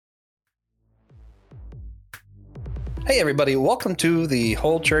Hey, everybody. Welcome to the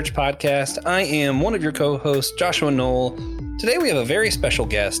Whole Church Podcast. I am one of your co-hosts, Joshua Knoll. Today, we have a very special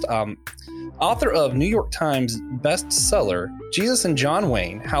guest, author of New York Times bestseller, Jesus and John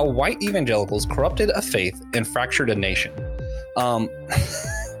Wayne, How White Evangelicals Corrupted a Faith and Fractured a Nation.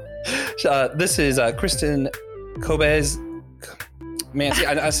 This is Kristin Kobes. Man,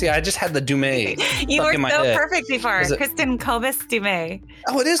 I just had the Dumais. You were in my so head. perfect before. Kristin Kobes Dumais.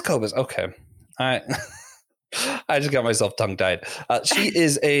 Oh, it is Kobes. Okay. I just got myself tongue-tied. She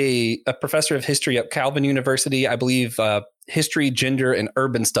is a professor of history at Calvin University. I believe history, gender, and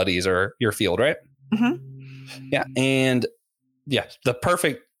urban studies are your field, right? Mm-hmm. Yeah. And yeah, the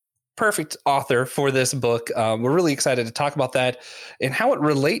perfect author for this book. We're really excited to talk about that and how it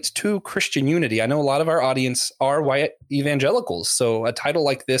relates to Christian unity. I know a lot of our audience are white evangelicals, so a title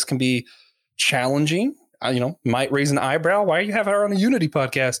like this can be challenging. Might raise an eyebrow. Why you have her on a unity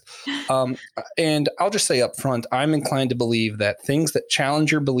podcast? And I'll just say up front, I'm inclined to believe that things that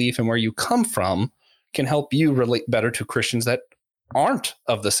challenge your belief and where you come from can help you relate better to Christians that aren't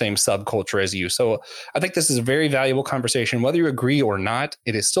of the same subculture as you. So I think this is a very valuable conversation. Whether you agree or not,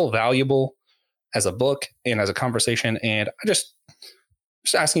 it is still valuable as a book and as a conversation. And I just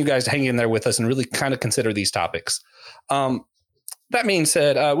asking you guys to hang in there with us and really kind of consider these topics. That being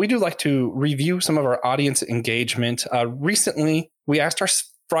said, we do like to review some of our audience engagement. Recently, we asked our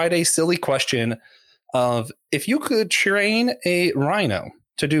Friday silly question of if you could train a rhino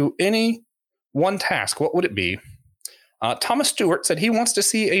to do any one task, what would it be? Thomas Stewart said he wants to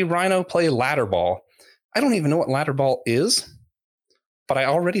see a rhino play ladder ball. I don't even know what ladder ball is, but I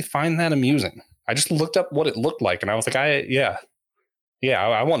already find that amusing. I just looked up what it looked like, and I was like, I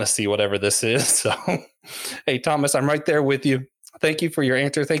want to see whatever this is. So, hey, Thomas, I'm right there with you. Thank you for your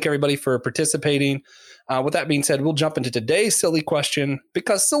answer. Thank everybody for participating. With that being said, we'll jump into today's silly question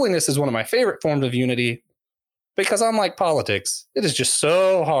because silliness is one of my favorite forms of unity. Because unlike politics, it is just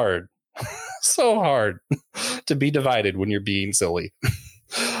so hard, so hard to be divided when you're being silly.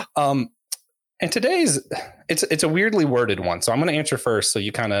 And today's, it's a weirdly worded one. So I'm going to answer first so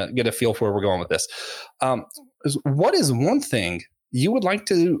you kind of get a feel for where we're going with this. What is one thing you would like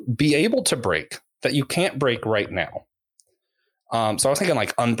to be able to break that you can't break right now? So I was thinking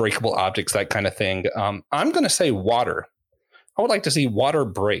like unbreakable objects, that kind of thing. I'm going to say water. I would like to see water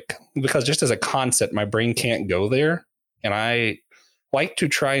break because just as a concept, my brain can't go there. And I like to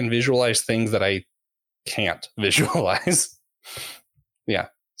try and visualize things that I can't visualize. Yeah.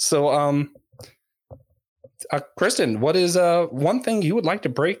 So, Kristin, what is one thing you would like to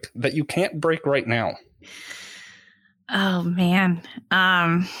break that you can't break right now? Oh, man.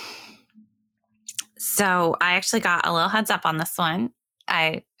 So I actually got a little heads up on this one.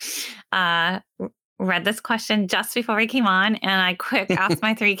 I read this question just before we came on, and I quick asked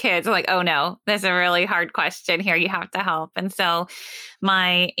my 3 kids, like, oh no, there's a really hard question here. You have to help. And so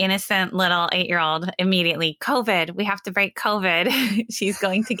my innocent little 8-year-old immediately, COVID, we have to break COVID. She's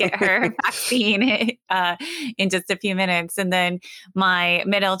going to get her vaccine in just a few minutes. And then my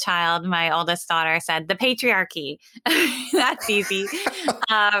middle child, my oldest daughter, said the patriarchy. That's easy.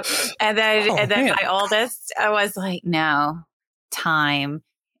 And then my oldest was like, no, time.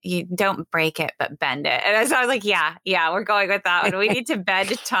 You don't break it, but bend it. And so I was like, yeah, we're going with that one. We need to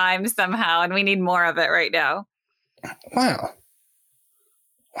bend time somehow, and we need more of it right now. Wow.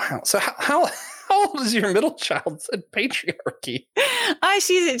 So how old is your middle child? Said patriarchy.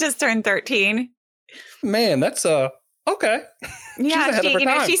 She just turned 13. Man, that's okay. Yeah,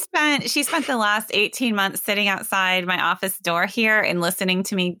 she spent the last 18 months sitting outside my office door here and listening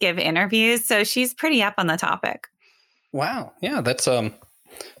to me give interviews. So she's pretty up on the topic. Wow. Yeah, that's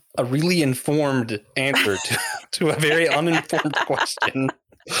a really informed answer to a very uninformed question.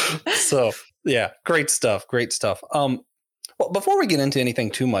 So, yeah, great stuff. Well, before we get into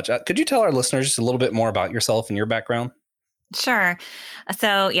anything too much, could you tell our listeners just a little bit more about yourself and your background? Sure.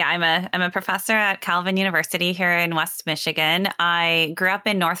 So, yeah, I'm a professor at Calvin University here in West Michigan. I grew up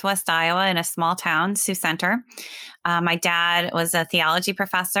in Northwest Iowa in a small town, Sioux Center. My dad was a theology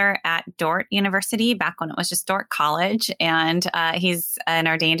professor at Dordt University back when it was just Dordt College, and he's an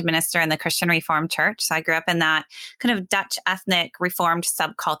ordained minister in the Christian Reformed Church. So I grew up in that kind of Dutch ethnic Reformed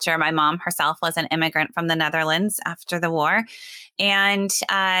subculture. My mom herself was an immigrant from the Netherlands after the war. And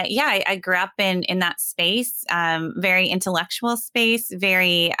I grew up in that space, very intellectual space,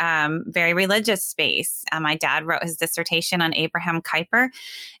 very religious space. My dad wrote his dissertation on Abraham Kuyper.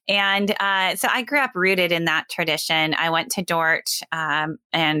 And so I grew up rooted in that tradition. I went to Dordt and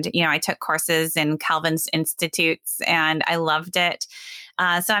I took courses in Calvin's institutes and I loved it.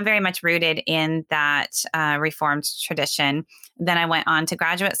 So I'm very much rooted in that Reformed tradition. Then I went on to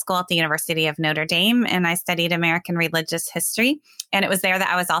graduate school at the University of Notre Dame, and I studied American religious history. And it was there that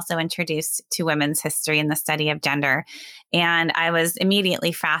I was also introduced to women's history and the study of gender. And I was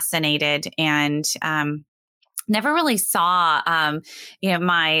immediately fascinated and never really saw,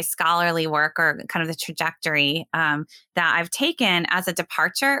 my scholarly work or kind of the trajectory that I've taken as a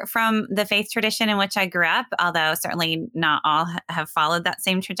departure from the faith tradition in which I grew up, although certainly not all have followed that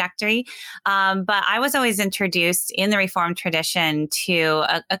same trajectory. But I was always introduced in the Reformed tradition to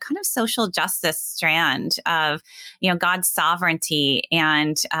a kind of social justice strand of, God's sovereignty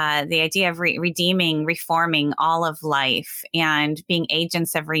and the idea of redeeming, reforming all of life and being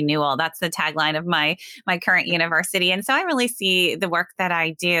agents of renewal. That's the tagline of my current university. And so I really see the work that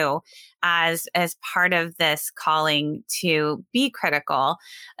I do as part of this calling to be critical,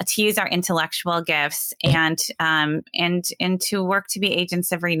 to use our intellectual gifts and to work to be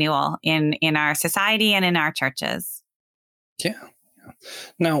agents of renewal in our society and in our churches. Yeah.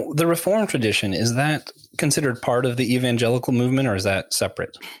 Now, the Reformed tradition, is that considered part of the evangelical movement, or is that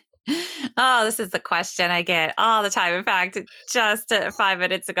separate? Oh, this is the question I get all the time. In fact, just 5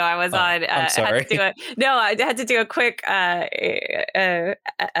 minutes ago, I was on. I'm sorry. I had to do a quick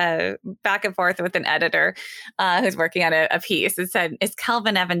back and forth with an editor who's working on a piece. It said, "Is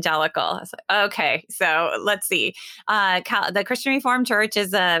Calvin evangelical?" I was like, okay, so let's see. The Christian Reformed Church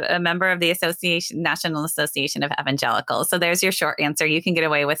is a member of the National Association of Evangelicals. So there's your short answer. You can get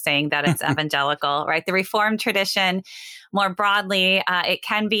away with saying that it's evangelical, right? The Reformed tradition, more broadly, it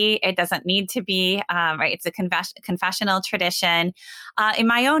can be, it doesn't need to be, right? It's a confessional tradition. In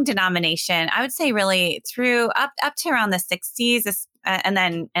my own denomination, I would say really through up to around the 60s, and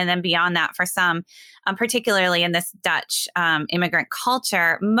then beyond that for some, particularly in this Dutch immigrant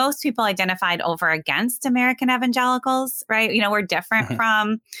culture, most people identified over against American evangelicals, right? We're different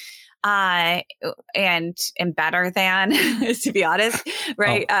from and better than, to be honest,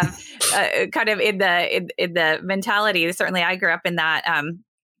 right? Kind of in the mentality. Certainly, I grew up in that.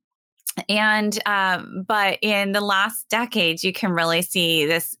 But in the last decades, you can really see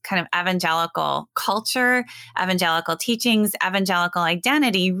this kind of evangelical culture, evangelical teachings, evangelical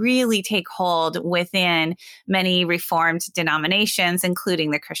identity really take hold within many Reformed denominations,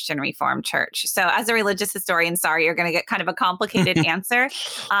 including the Christian Reformed Church. So as a religious historian, sorry, you're going to get kind of a complicated answer.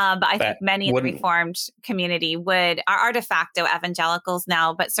 But I think many in the Reformed community are de facto evangelicals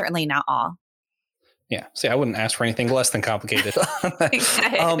now, but certainly not all. Yeah. See, I wouldn't ask for anything less than complicated.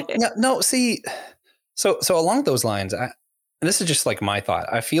 See, so along those lines, and this is just like my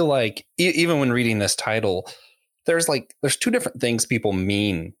thought. I feel like even when reading this title, there's two different things people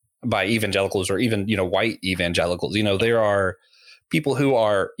mean by evangelicals, or even, white evangelicals. There are people who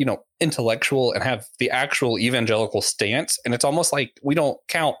are, intellectual and have the actual evangelical stance. And it's almost like we don't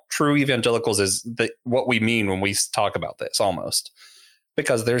count true evangelicals as what we mean when we talk about this, almost,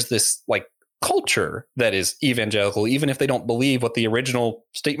 because there's this culture that is evangelical, even if they don't believe what the original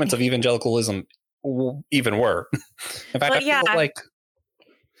statements of evangelicalism even were. In fact, I feel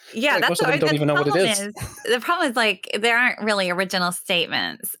that's most of them don't even know what it is. The problem is there aren't really original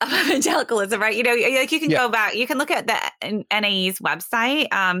statements of evangelicalism, right? You can go back, you can look at the NAE's website,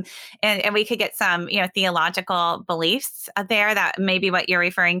 and we could get some, theological beliefs there that may be what you're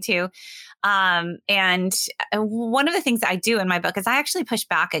referring to. And one of the things that I do in my book is I actually push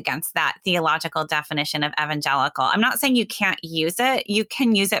back against that theological definition of evangelical. I'm not saying you can't use it. You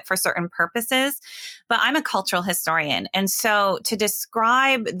can use it for certain purposes, but I'm a cultural historian. And so to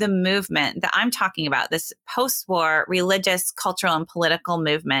describe the movement that I'm talking about, this post-war religious, cultural, and political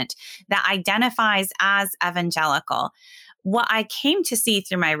movement that identifies as evangelical, what I came to see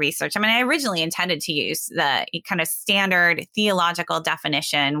through my research, I originally intended to use the kind of standard theological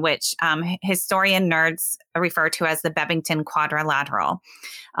definition, which historian nerds refer to as the Bebbington Quadrilateral,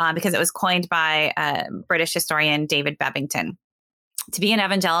 because it was coined by British historian David Bebbington. To be an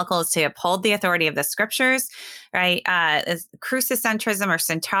evangelical is to uphold the authority of the scriptures, right? Crucicentrism or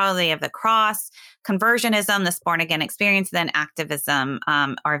centrality of the cross, conversionism, this born again experience, then activism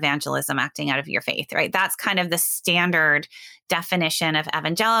or evangelism, acting out of your faith, right? That's kind of the standard definition of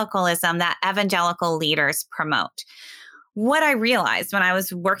evangelicalism that evangelical leaders promote. What I realized when I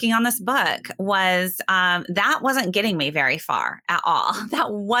was working on this book was that wasn't getting me very far at all.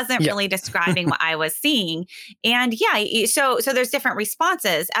 That wasn't really describing what I was seeing. And so there's different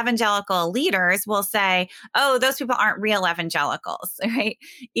responses. Evangelical leaders will say, oh, those people aren't real evangelicals, right?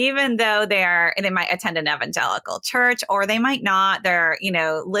 Even though they might attend an evangelical church, or they might not. They're,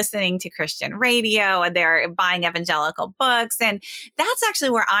 listening to Christian radio, and they're buying evangelical books. And that's actually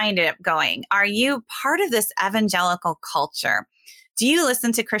where I ended up going. Are you part of this evangelical culture? Do you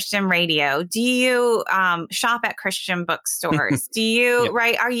listen to Christian radio? Do you shop at Christian bookstores? Do you,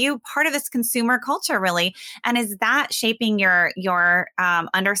 right? Are you part of this consumer culture really? And is that shaping your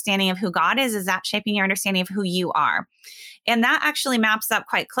understanding of who God is? Is that shaping your understanding of who you are? And that actually maps up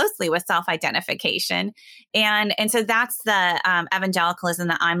quite closely with self-identification. And so that's the evangelicalism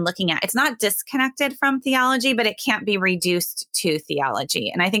that I'm looking at. It's not disconnected from theology, but it can't be reduced to theology.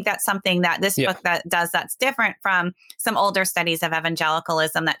 And I think that's something that this book that does that's different from some older studies of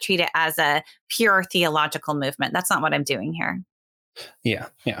evangelicalism that treat it as a pure theological movement. That's not what I'm doing here. Yeah.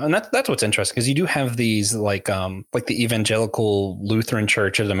 And that's what's interesting, because you do have these like the Evangelical Lutheran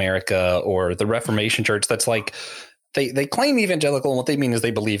Church of America or the Reformation Church that's like, They claim evangelical, and what they mean is they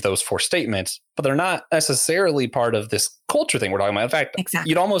believe those four statements, but they're not necessarily part of this culture thing we're talking about. In fact,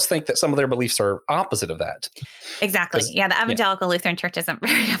 You'd almost think that some of their beliefs are opposite of that. Exactly. Yeah, the Evangelical Lutheran Church isn't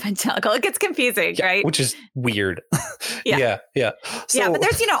very evangelical. It gets confusing, right? Which is weird. Yeah. So, but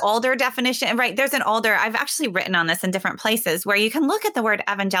there's, older definition, right? I've actually written on this in different places where you can look at the word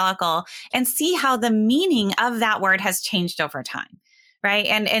evangelical and see how the meaning of that word has changed over time. Right.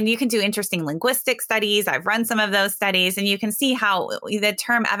 And you can do interesting linguistic studies. I've run some of those studies, and you can see how the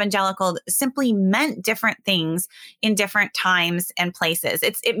term evangelical simply meant different things in different times and places.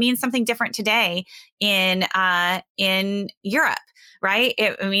 It means something different today in Europe. Right.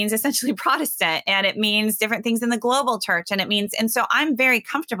 It means essentially Protestant, and it means different things in the global church. And so I'm very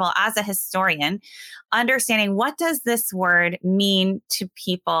comfortable as a historian understanding, what does this word mean to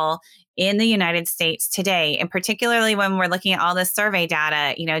people in the United States today? And particularly when we're looking at all this survey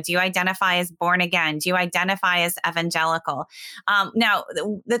data, do you identify as born again? Do you identify as evangelical? Now,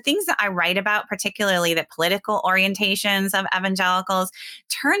 the things that I write about, particularly the political orientations of evangelicals,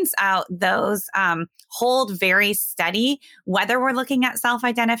 turns out those hold very steady, whether we're looking at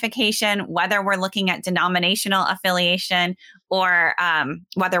self-identification, whether we're looking at denominational affiliation, or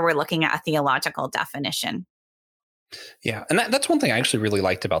whether we're looking at a theological definition. Yeah. And that's one thing I actually really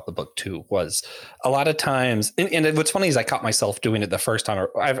liked about the book too, was a lot of times, and what's funny is I caught myself doing it the first time.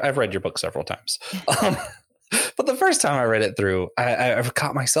 I've read your book several times. But the first time I read it through, I've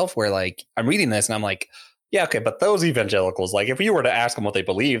caught myself where like, I'm reading this and I'm like, yeah, okay, but those evangelicals, like if you were to ask them what they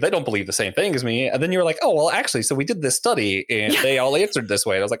believe, they don't believe the same thing as me. And then you're like, oh, well, actually, so we did this study and they all answered this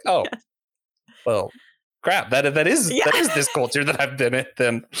way. And I was like, oh, well, crap, that is this culture that I've been in.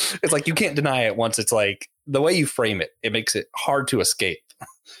 Then it's like, you can't deny it once it's like the way you frame it, it makes it hard to escape.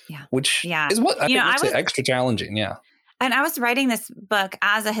 Yeah. Which is what I think makes it extra challenging. Yeah. And I was writing this book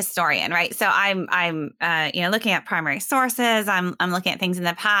as a historian, right? So I'm looking at primary sources. I'm looking at things in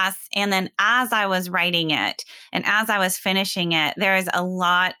the past. And then as I was writing it and as I was finishing it, there's a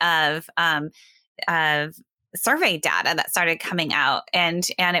lot of survey data that started coming out, and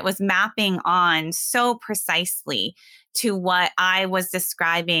it was mapping on so precisely to what I was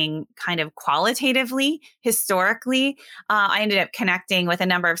describing kind of qualitatively, historically. I ended up connecting with a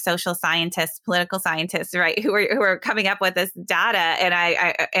number of social scientists, political scientists, right, who were coming up with this data.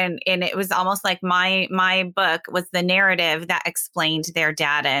 And it was almost like my book was the narrative that explained their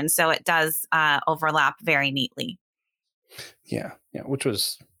data. And so it does overlap very neatly. Yeah. Which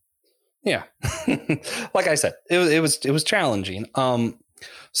was, like I said, it was challenging.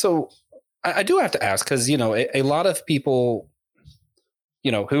 So I do have to ask, because, a lot of people,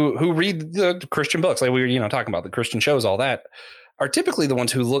 who read the Christian books, like we were, talking about the Christian shows, all that, are typically the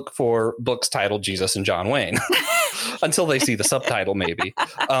ones who look for books titled Jesus and John Wayne until they see the subtitle, maybe.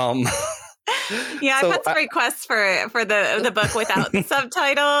 I've had some requests for the book without the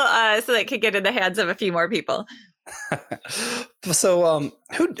subtitle so that it could get in the hands of a few more people. So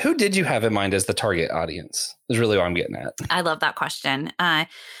who did you have in mind as the target audience is really what I'm getting at. I love that question.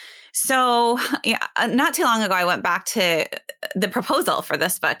 So not too long ago, I went back to the proposal for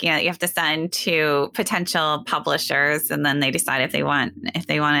this book. You have to send to potential publishers, and then they decide if they want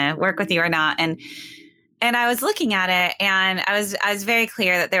to work with you or not. And I was looking at it, and I was very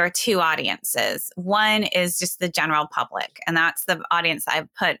clear that there were two audiences. One is just the general public, and that's the audience I've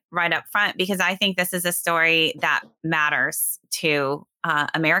put right up front, because I think this is a story that matters to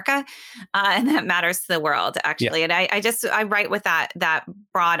America, and that matters to the world, actually. Yeah. And I write with that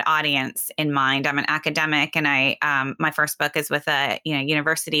broad audience in mind. I'm an academic, and my first book is with a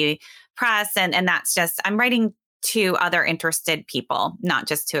university press, and that's just, I'm writing to other interested people, not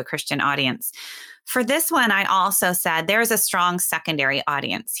just to a Christian audience. For this one, I also said there's a strong secondary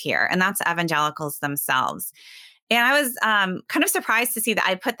audience here, and that's evangelicals themselves. And I was kind of surprised to see that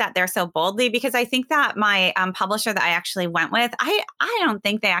I put that there so boldly, because I think that my publisher that I actually went with, I don't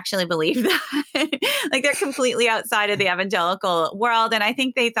think they actually believe that. Like, they're completely outside of the evangelical world. And I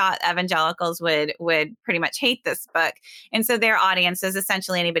think they thought evangelicals would pretty much hate this book. And so their audience is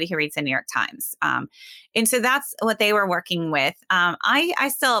essentially anybody who reads the New York Times. And so that's what they were working with.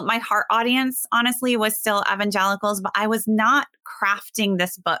 I still, my heart audience, honestly, was still evangelicals, but I was not crafting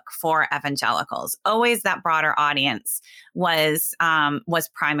this book for evangelicals. Always that broader audience was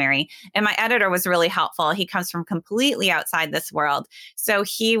primary. And my editor was really helpful. He comes from completely outside this world. So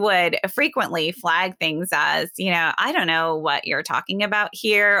he would frequently flag things as, I don't know what you're talking about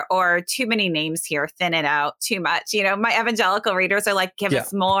here, or too many names here, thin it out too much. My evangelical readers are like, give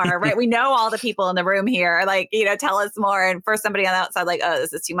us more, right? We know all the people in the room here, like, tell us more. And for somebody on the outside, like, oh,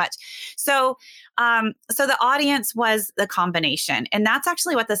 this is too much. So the audience was the combination. And that's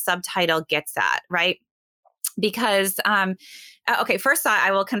actually what the subtitle gets at, right? Because, okay, first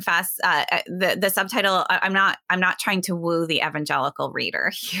I will confess, the subtitle, I'm not trying to woo the evangelical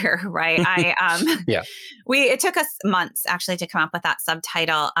reader here, right? It took us months actually to come up with that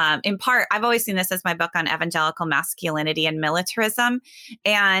subtitle. In part, I've always seen this as my book on evangelical masculinity and militarism.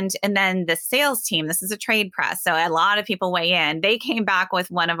 And then the sales team, this is a trade press, so a lot of people weigh in. They came back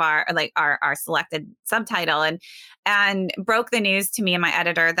with one of our selected subtitle and broke the news to me and my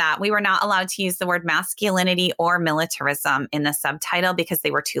editor that we were not allowed to use the word masculinity or militarism in the subtitle because they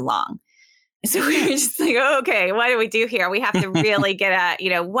were too long. So we were just like, oh, okay, what do we do here? We have to really get at,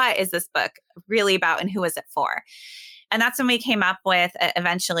 what is this book really about and who is it for? And that's when we came up with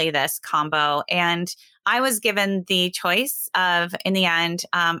eventually this combo. And I was given the choice of, in the end,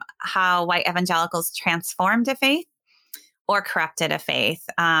 how white evangelicals transformed a faith or corrupted a faith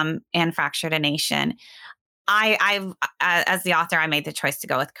and fractured a nation. As the author, I made the choice to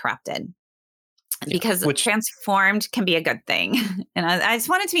go with corrupted, because transformed can be a good thing. And I just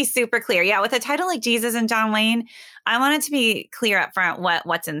wanted to be super clear. Yeah, with a title like Jesus and John Wayne, I wanted to be clear up front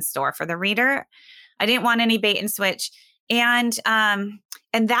what's in store for the reader. I didn't want any bait and switch. And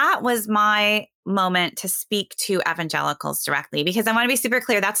that was my moment to speak to evangelicals directly, because I want to be super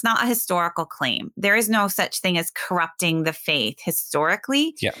clear. That's not a historical claim. There is no such thing as corrupting the faith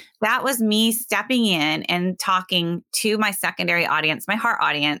historically. Yeah. That was me stepping in and talking to my secondary audience, my heart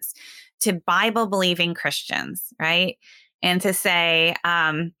audience, to Bible believing Christians, right? And to say,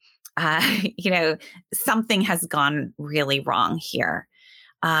 something has gone really wrong here.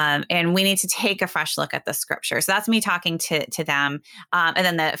 And we need to take a fresh look at the scripture. So that's me talking to them. And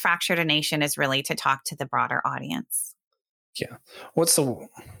then the fractured a nation is really to talk to the broader audience. Yeah. So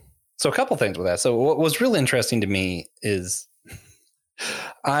a couple things with that. So what was really interesting to me is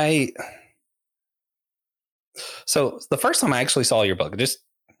so the first time I actually saw your book,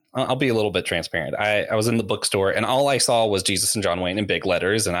 I'll be a little bit transparent. I was in the bookstore and all I saw was Jesus and John Wayne in big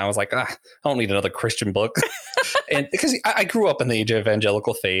letters. And I was like, I don't need another Christian book. And because I grew up in the age of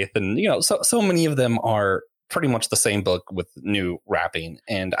evangelical faith, and, so many of them are pretty much the same book with new wrapping.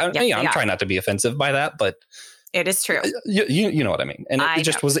 And I'm trying not to be offensive by that, but it is true. You know what I mean? And it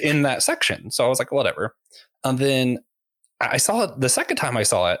just was in that section. So I was like, whatever. And then I saw it the second time I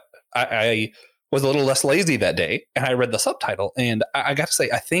saw it. I was a little less lazy that day, and I read the subtitle, and I got to say,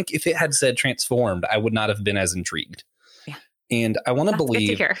 I think if it had said transformed, I would not have been as intrigued. Yeah. And I want to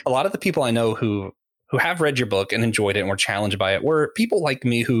believe a lot of the people I know who have read your book and enjoyed it and were challenged by it were people like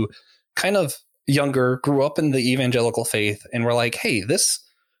me who kind of younger, grew up in the evangelical faith, and were like, hey, this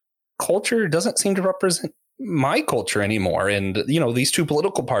culture doesn't seem to represent my culture anymore. And, these two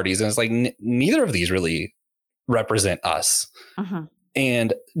political parties, and it's like, neither of these really represent us. Uh-huh.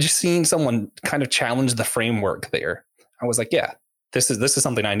 And just seeing someone kind of challenge the framework there, I was like, yeah, this is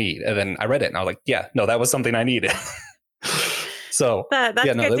something I need. And then I read it and I was like, yeah, no, that was something I needed. So that's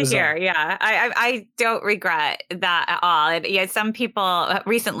good to hear. Yeah. I don't regret that at all. And some people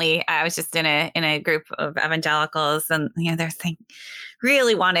recently, I was just in a group of evangelicals, and they're saying,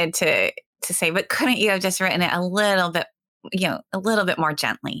 really wanted to say, but couldn't you have just written it a little bit more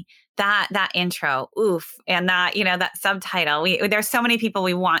gently? That intro, oof, and that that subtitle. There's so many people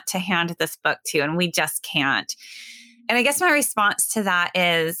we want to hand this book to, and we just can't. And I guess my response to that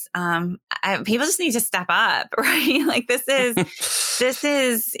is, people just need to step up, right? Like this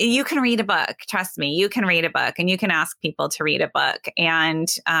is. You can read a book. Trust me, you can read a book, and you can ask people to read a book. And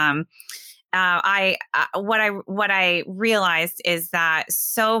what I realized is that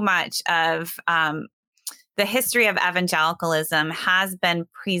so much of the history of evangelicalism has been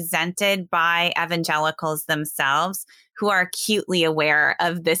presented by evangelicals themselves who are acutely aware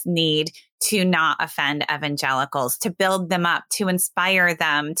of this need to not offend evangelicals, to build them up, to inspire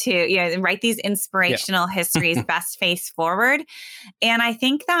them, to write these inspirational histories, best face forward. And I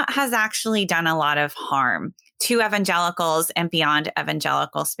think that has actually done a lot of harm to evangelicals and beyond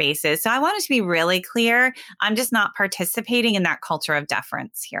evangelical spaces. So I wanted to be really clear. I'm just not participating in that culture of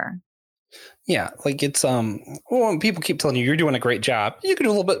deference here. Yeah, like it's when people keep telling you you're doing a great job, you can do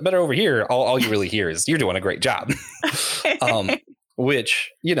a little bit better over here. All you really hear is you're doing a great job. Which,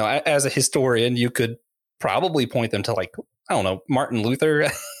 as a historian, you could probably point them to, like, I don't know, Martin Luther.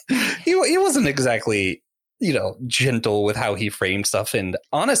 he wasn't exactly, gentle with how he framed stuff. And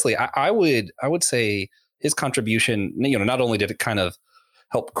honestly, I would say his contribution, not only did it kind of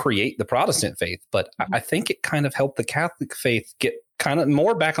help create the Protestant faith, but I think it kind of helped the Catholic faith get kind of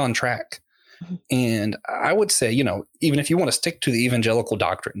more back on track. And I would say, even if you want to stick to the evangelical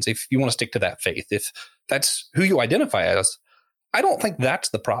doctrines, if you want to stick to that faith, if that's who you identify as, I don't think that's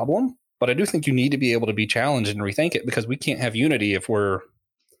the problem. But I do think you need to be able to be challenged and rethink it, because we can't have unity if we're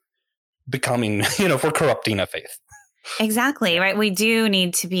becoming, if we're corrupting a faith. Exactly. Right. We do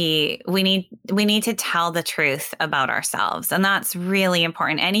need to we need to tell the truth about ourselves. And that's really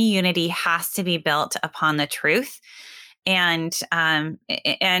important. Any unity has to be built upon the truth. And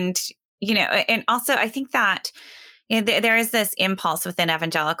also I think that there is this impulse within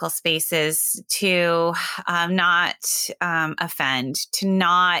evangelical spaces to not offend, to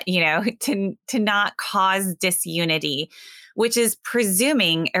not, to not cause disunity, which is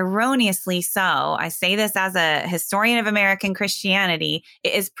presuming, erroneously so, I say this as a historian of American Christianity,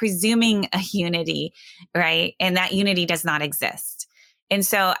 it is presuming a unity, right? And that unity does not exist. And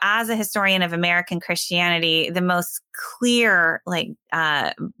so as a historian of American Christianity, the most clear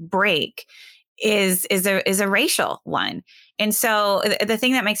break is a racial one. And so the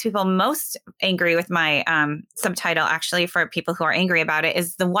thing that makes people most angry with my subtitle, actually, for people who are angry about it,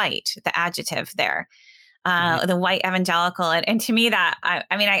 is the white, the adjective there. The white evangelical. And to me, that,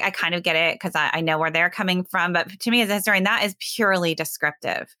 I kind of get it, because I know where they're coming from. But to me as a historian, that is purely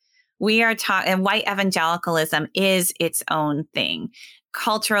descriptive. We are and white evangelicalism is its own thing,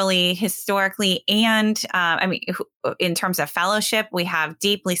 culturally, historically, and in terms of fellowship, we have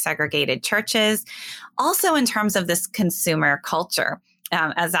deeply segregated churches. Also, in terms of this consumer culture,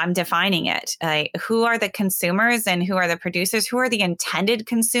 as I'm defining it, who are the consumers and who are the producers? Who are the intended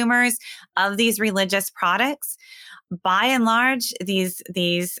consumers of these religious products? By and large, these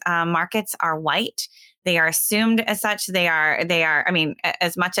markets are white. They are assumed as such. They are.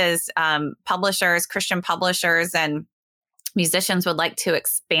 As much as publishers, Christian publishers, and musicians would like to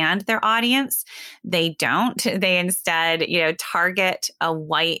expand their audience, they don't. They instead, target a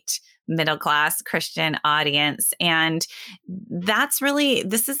white middle-class Christian audience. And that's really,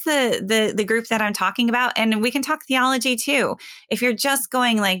 this is the group that I'm talking about. And we can talk theology too. If you're just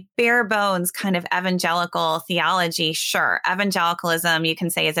going like bare bones kind of evangelical theology, sure. Evangelicalism, you can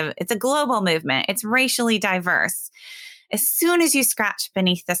say, it's a global movement. It's racially diverse. As soon as you scratch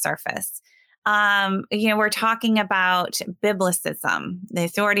beneath the surface, we're talking about biblicism, the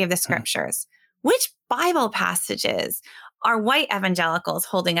authority of the scriptures. Which Bible passages are white evangelicals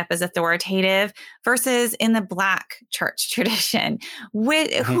holding up as authoritative versus in the Black church tradition?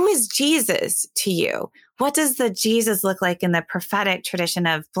 Who is Jesus to you? What does the Jesus look like in the prophetic tradition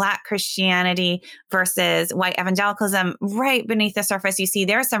of Black Christianity versus white evangelicalism? Right beneath the surface, you see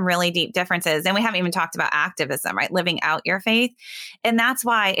there are some really deep differences. And we haven't even talked about activism, right? Living out your faith. And that's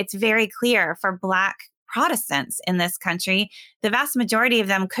why it's very clear for Black Protestants in this country, the vast majority of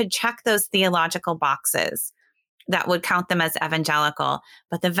them could check those theological boxes that would count them as evangelical,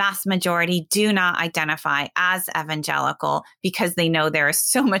 but the vast majority do not identify as evangelical because they know there is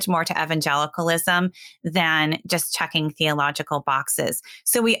so much more to evangelicalism than just checking theological boxes.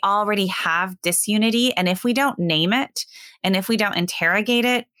 So we already have disunity, and if we don't name it and if we don't interrogate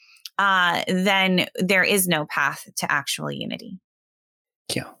it, then there is no path to actual unity.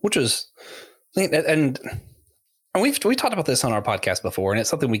 Yeah, which is, and we've talked about this on our podcast before, and it's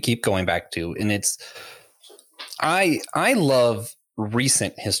something we keep going back to, and it's, I love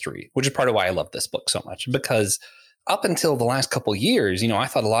recent history, which is part of why I love this book so much, because up until the last couple of years, I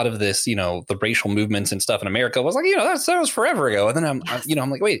thought a lot of this, the racial movements and stuff in America was like, that was forever ago. And then I'm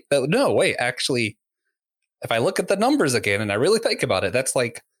like, wait, actually, if I look at the numbers again and I really think about it, that's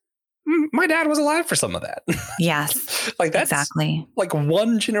like, my dad was alive for some of that. Yes, like that's exactly like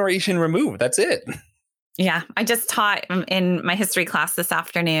one generation removed. That's it. Yeah, I just taught in my history class this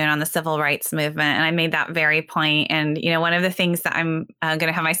afternoon on the civil rights movement, and I made that very point. And, one of the things that I'm going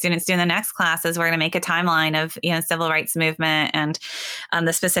to have my students do in the next class is we're going to make a timeline of, civil rights movement and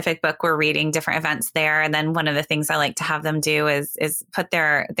the specific book we're reading, different events there. And then one of the things I like to have them do is put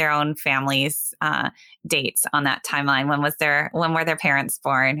their own families' dates on that timeline. When were their parents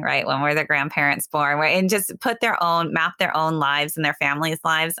born, right? When were their grandparents born? Right? And just map their own lives and their families'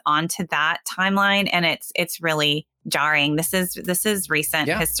 lives onto that timeline. And it's really jarring. This is recent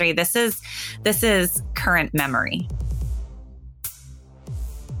history. This is current memory.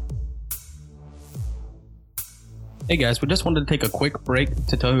 Hey guys, we just wanted to take a quick break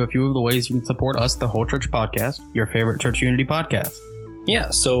to tell you a few of the ways you can support us, the Whole Church Podcast, your favorite church unity podcast. Yeah,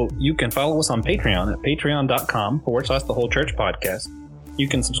 so you can follow us on Patreon at patreon.com/The Whole Church Podcast. You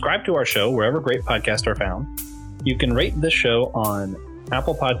can subscribe to our show wherever great podcasts are found. You can rate this show on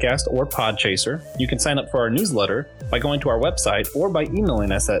Apple Podcast or Podchaser. You can sign up for our newsletter by going to our website or by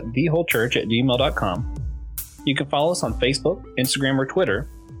emailing us at thewholechurch@gmail.com. You can follow us on Facebook, Instagram, or Twitter.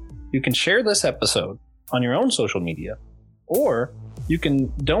 You can share this episode on your own social media, or you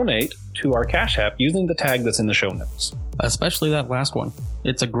can donate to our Cash App using the tag that's in the show notes. Especially that last one.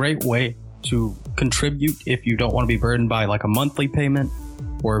 It's a great way to contribute if you don't want to be burdened by like a monthly payment,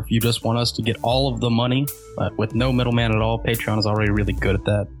 or if you just want us to get all of the money with no middleman at all. Patreon is already really good at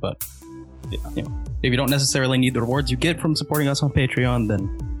that. But if you don't necessarily need the rewards you get from supporting us on Patreon,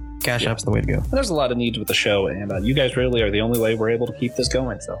 then Cash App's the way to go. There's a lot of needs with the show, and you guys really are the only way we're able to keep this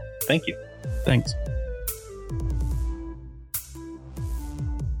going. So thank you. Thanks.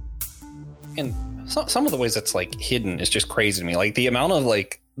 And some of the ways it's like hidden is just crazy to me. Like the amount of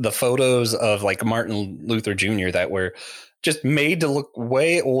like the photos of like Martin Luther Jr. that were just made to look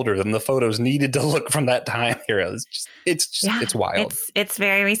way older than the photos needed to look from that time era. It's wild. It's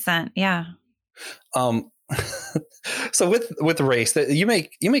very recent. Yeah. So with race, that you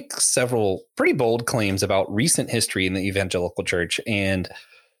make several pretty bold claims about recent history in the evangelical church, and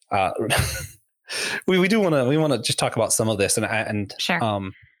we want to just talk about some of this and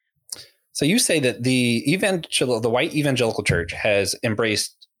sure. So you say that the white evangelical church has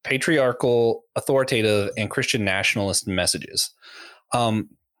embraced patriarchal, authoritative, and Christian nationalist messages. Could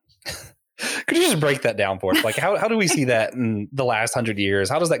you just break that down for us? Like, how do we see that in the last 100 years?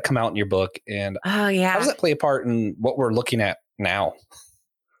 How does that come out in your book? And how does that play a part in what we're looking at now?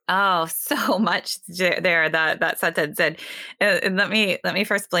 Oh, so much there that sentence. And let me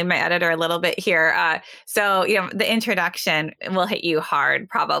first blame my editor a little bit here. So, the introduction will hit you hard,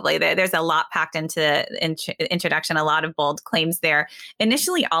 probably. There's a lot packed into the introduction, a lot of bold claims there.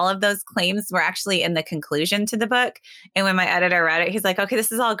 Initially, all of those claims were actually in the conclusion to the book. And when my editor read it, he's like, okay,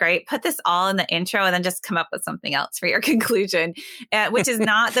 this is all great. Put this all in the intro and then just come up with something else for your conclusion, which is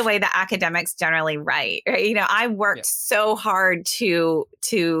not the way that academics generally write. Right? I worked so hard to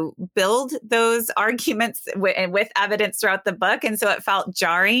build those arguments with evidence throughout the book. And so it felt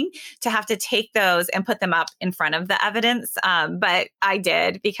jarring to have to take those and put them up in front of the evidence. But I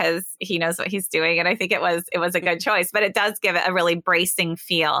did, because he knows what he's doing. And I think it was a good choice, but it does give it a really bracing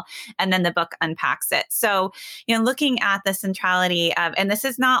feel. And then the book unpacks it. So, looking at the centrality of, and this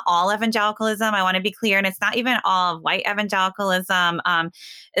is not all evangelicalism, I want to be clear, and it's not even all of white evangelicalism.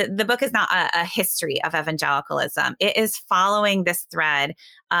 The book is not a history of evangelicalism. It is following this thread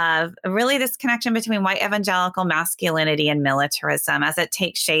of really this connection between white evangelical masculinity and militarism as it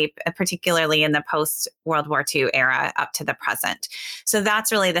takes shape, particularly in the post-World War II era up to the present. So that's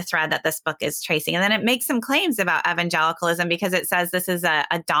really the thread that this book is tracing. And then it makes some claims about evangelicalism because it says this is a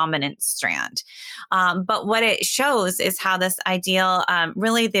dominant strand. But what it shows is how this ideal,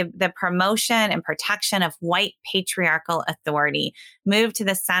 really the promotion and protection of white patriarchal authority moved to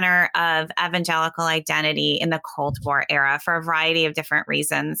the center of evangelical identity in the Cold War era for a variety of different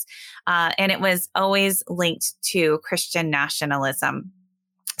reasons. And it was always linked to Christian nationalism.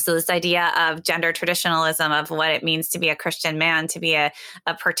 So this idea of gender traditionalism, of what it means to be a Christian man, to be a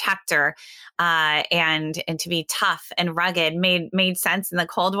protector, and to be tough and rugged made sense in the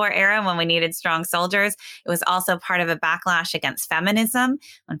Cold War era when we needed strong soldiers. It was also part of a backlash against feminism,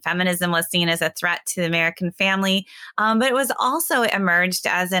 when feminism was seen as a threat to the American family. But it was also emerged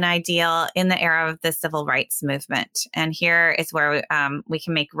as an ideal in the era of the civil rights movement. And here is where we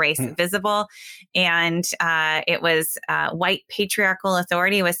can make race visible. And it was white patriarchal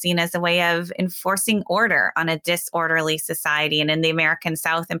authority was seen as a way of enforcing order on a disorderly society. And in the American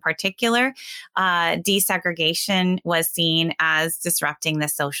South in particular, desegregation was seen as disrupting the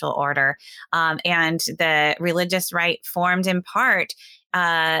social order. And the religious right formed in part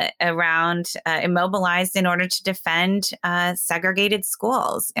immobilized in order to defend segregated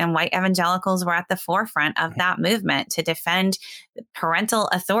schools. And white evangelicals were at the forefront of that movement to defend parental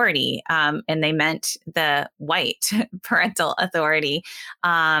authority. And they meant the white parental authority,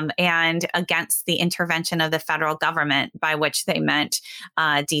 and against the intervention of the federal government, by which they meant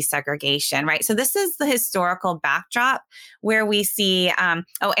desegregation, right? So this is the historical backdrop where we see, and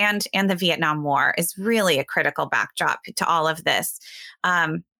the Vietnam War is really a critical backdrop to all of this.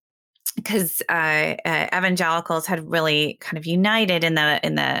 Because evangelicals had really kind of united in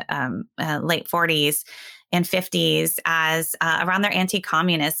the late 40s and 50s as around their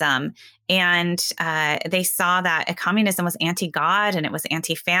anti-communism, and they saw that communism was anti-God, and it was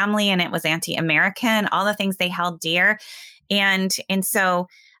anti-family, and it was anti-American, all the things they held dear, and so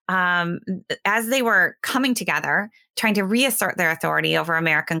as they were coming together, trying to reassert their authority over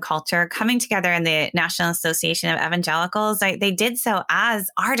American culture, coming together in the National Association of Evangelicals, they did so as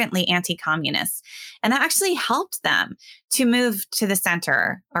ardently anti-communists. And that actually helped them to move to the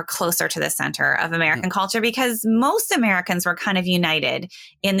center, or closer to the center of American culture, because most Americans were kind of united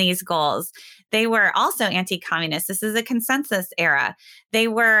in these goals. They were also anti-communist. This is a consensus era. They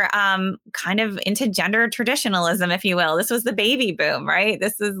were kind of into gender traditionalism, if you will. This was the baby boom, right?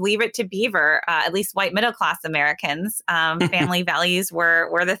 This is Leave It to Beaver. At least white middle class Americans, family values were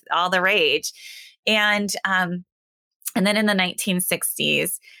all the rage, and then in the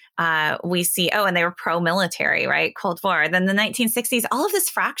 1960s. We see, and they were pro-military, right? Cold War. Then the 1960s, all of this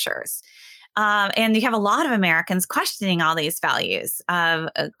fractures. And you have a lot of Americans questioning all these values.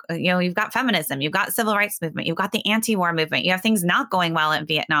 You've got feminism, you've got civil rights movement, you've got the anti-war movement, you have things not going well in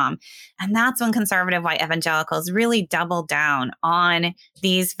Vietnam. And that's when conservative white evangelicals really double down on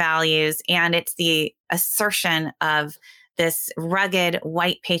these values. And it's the assertion of this rugged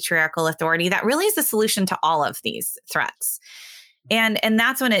white patriarchal authority that really is the solution to all of these threats. And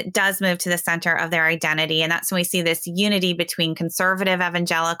that's when it does move to the center of their identity. And that's when we see this unity between conservative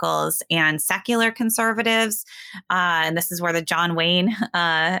evangelicals and secular conservatives. And this is where the John Wayne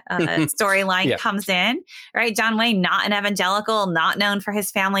storyline comes in, right? John Wayne, not an evangelical, not known for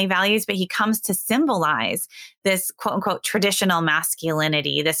his family values, but he comes to symbolize this quote unquote traditional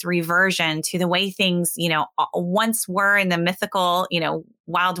masculinity, this reversion to the way things, once were in the mythical,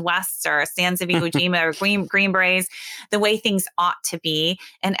 Wild West or Sands of Iwo Jima or Green Berets, the way things ought to be.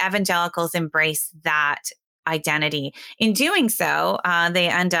 And evangelicals embrace that identity. In doing so, they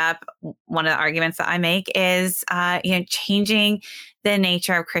end up, one of the arguments that I make is, changing the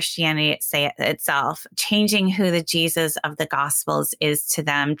nature of Christianity itself, changing who the Jesus of the Gospels is to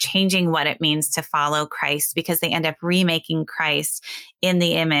them, changing what it means to follow Christ, because they end up remaking Christ in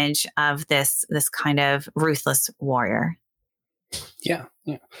the image of this kind of ruthless warrior. Yeah.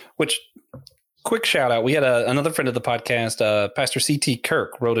 Which, quick shout out. We had another friend of the podcast, Pastor C.T.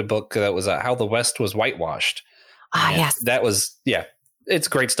 Kirk, wrote a book that was How the West Was Whitewashed. Yes. That was, it's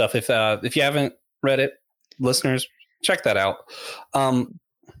great stuff. If you haven't read it, listeners, check that out.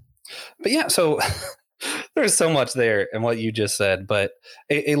 But so there's so much there in what you just said, but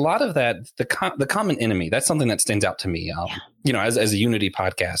a lot of that, the common enemy, that's something that stands out to me. As a unity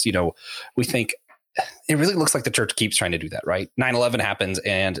podcast, we think, it really looks like the church keeps trying to do that, right? 9/11 happens,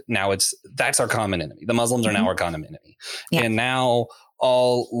 and now that's our common enemy. The Muslims are now our common enemy. Yeah. And now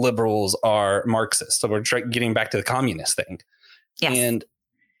all liberals are Marxists. So we're getting back to the communist thing. Yes. And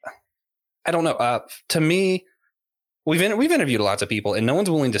I don't know. To me, we've interviewed lots of people, and no one's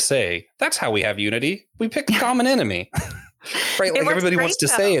willing to say, that's how we have unity. We pick the common enemy. Right? Like everybody wants to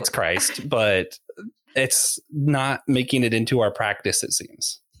say it's Christ, but it's not making it into our practice, it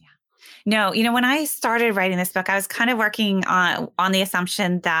seems. No, when I started writing this book, I was kind of working on the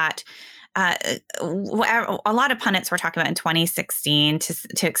assumption that a lot of pundits were talking about in 2016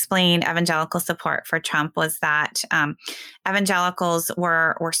 to explain evangelical support for Trump was that evangelicals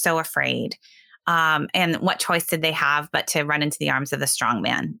were so afraid. And what choice did they have but to run into the arms of the strong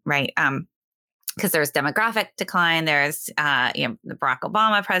man, right? Because there's demographic decline, there's the Barack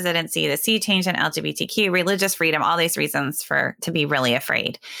Obama presidency, the sea change in LGBTQ, religious freedom, all these reasons to be really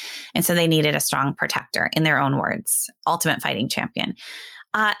afraid. And so they needed a strong protector, in their own words, ultimate fighting champion.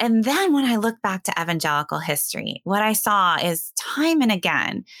 And then when I look back to evangelical history, what I saw is time and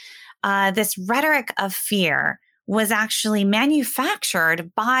again, this rhetoric of fear was actually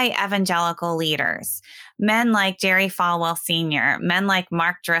manufactured by evangelical leaders, men like Jerry Falwell Sr., men like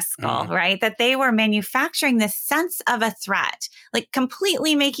Mark Driscoll, right? That they were manufacturing this sense of a threat, like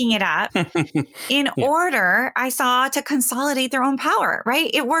completely making it up in order, I saw, to consolidate their own power, right?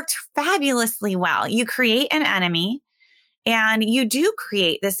 It worked fabulously well. You create an enemy, And you do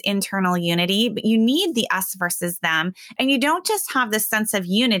create this internal unity, but you need the us versus them. And you don't just have this sense of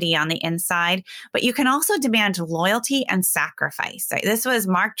unity on the inside, but you can also demand loyalty and sacrifice. Right? This was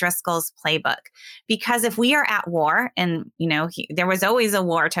Mark Driscoll's playbook, because if we are at war, and there was always a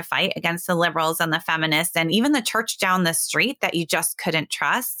war to fight against the liberals and the feminists and even the church down the street that you just couldn't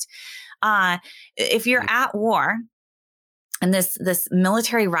trust. If you're at war, and this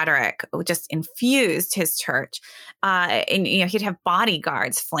military rhetoric just infused his church. And he'd have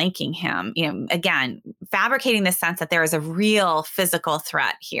bodyguards flanking him, again, fabricating the sense that there is a real physical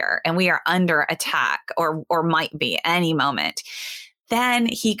threat here and we are under attack or might be any moment. Then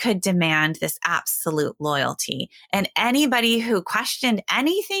he could demand this absolute loyalty. And anybody who questioned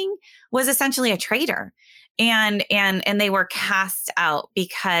anything was essentially a traitor. And they were cast out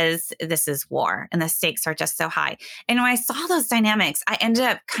because this is war and the stakes are just so high. And when I saw those dynamics, I ended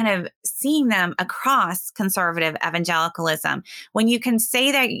up kind of seeing them across conservative evangelicalism. When you can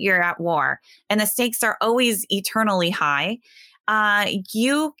say that you're at war and the stakes are always eternally high,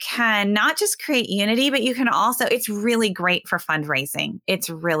 you can not just create unity, but you can also, it's really great for fundraising. It's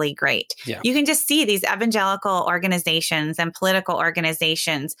really great. Yeah. You can just see these evangelical organizations and political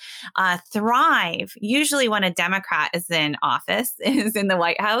organizations thrive, usually when a Democrat is in office, is in the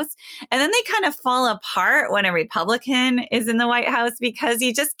White House. And then they kind of fall apart when a Republican is in the White House, because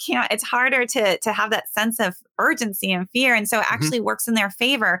you just can't, it's harder to have that sense of urgency and fear. And so it actually works in their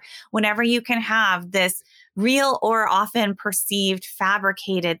favor whenever you can have this real or often perceived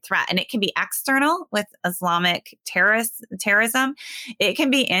fabricated threat. And it can be external with Islamic terrorism. It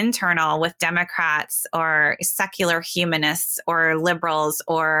can be internal with Democrats or secular humanists or liberals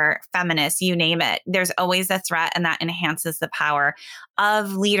or feminists, you name it. There's always a threat, and that enhances the power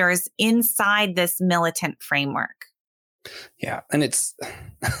of leaders inside this militant framework. Yeah. And it's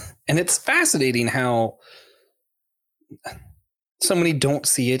fascinating how so many don't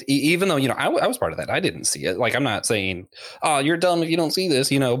see it, even though, I was part of that. I didn't see it. Like, I'm not saying, oh, you're dumb if you don't see this,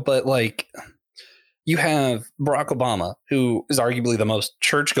 but like, you have Barack Obama, who is arguably the most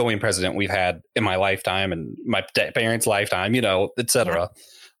church going president we've had in my lifetime and my parents' lifetime, et cetera.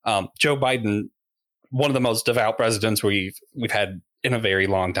 Yeah. Joe Biden, one of the most devout presidents we've had in a very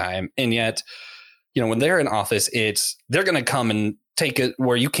long time. And yet, when they're in office, they're going to come and take it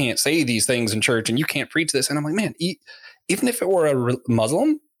where you can't say these things in church and you can't preach this. And I'm like, man, even if it were a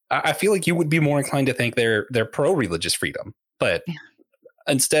Muslim, I feel like you would be more inclined to think they're pro-religious freedom. But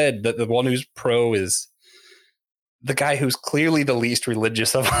instead, the one who's pro is the guy who's clearly the least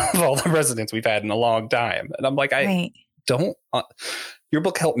religious of all the presidents we've had in a long time. And I'm like, I don't. Your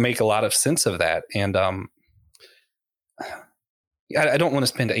book helped make a lot of sense of that. And I don't want to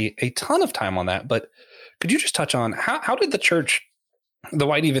spend a ton of time on that, but could you just touch on how did the church, the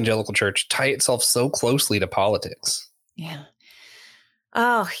white evangelical church, tie itself so closely to politics? Yeah.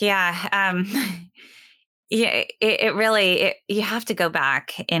 Oh, yeah. It really, you have to go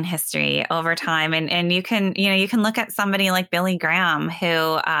back in history over time. And you can look at somebody like Billy Graham,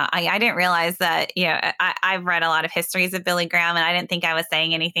 who I didn't realize that, I've read a lot of histories of Billy Graham, and I didn't think I was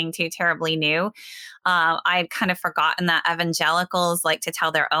saying anything too terribly new. I'd kind of forgotten that evangelicals like to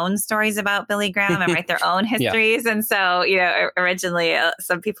tell their own stories about Billy Graham and write their own histories. Yeah. And so, originally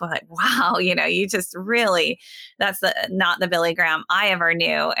some people were like, wow, you just really, that's not the Billy Graham I ever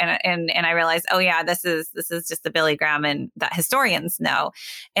knew. And I realized, oh yeah, this is just the Billy Graham and that historians know.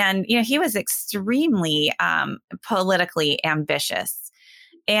 And, he was extremely politically ambitious.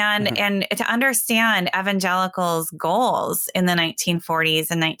 And to understand evangelicals' goals in the 1940s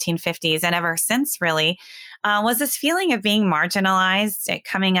and 1950s, and ever since really, was this feeling of being marginalized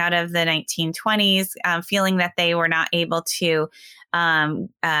coming out of the 1920s, feeling that they were not able to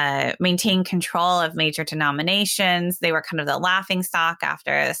maintain control of major denominations. They were kind of the laughingstock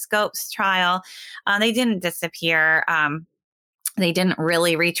after the Scopes trial. They didn't disappear. They didn't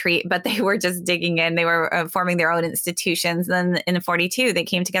really retreat, but they were just digging in. They were forming their own institutions. Then in 1942, they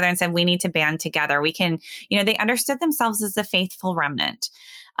came together and said, we need to band together. We can, they understood themselves as the faithful remnant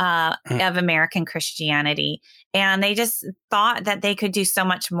of American Christianity. And they just thought that they could do so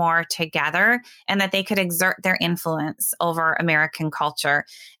much more together and that they could exert their influence over American culture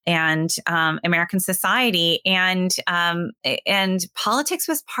and American society. And politics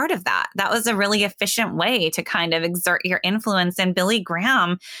was part of that. That was a really efficient way to kind of exert your influence. And Billy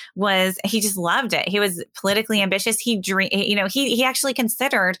Graham he just loved it. He was politically ambitious. He actually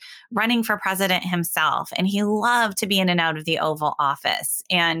considered running for president himself, and he loved to be in and out of the Oval Office.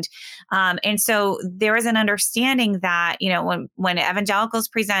 And so there is an understanding that, when evangelicals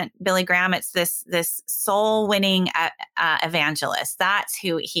present Billy Graham, it's this soul winning evangelist. That's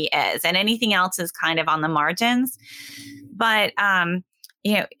who he is. And anything else is kind of on the margins. But,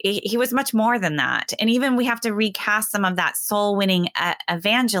 he was much more than that. And even we have to recast some of that soul winning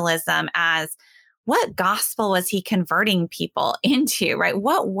evangelism as, what gospel was he converting people into, right?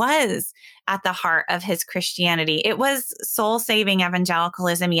 What was at the heart of his Christianity? It was soul-saving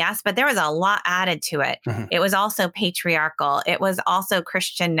evangelicalism, yes, but there was a lot added to it. Mm-hmm. It was also patriarchal. It was also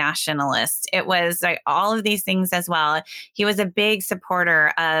Christian nationalist. It was all of these things as well. He was a big supporter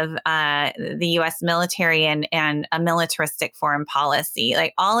of the U.S. military and a militaristic foreign policy,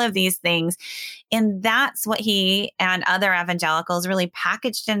 like all of these things. And that's what he and other evangelicals really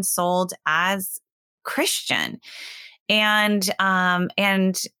packaged and sold as Christian. And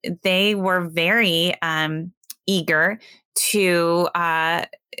they were very eager to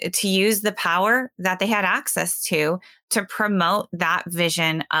use the power that they had access to promote that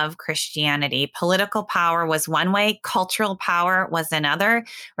vision of Christianity. Political power was one way, cultural power was another,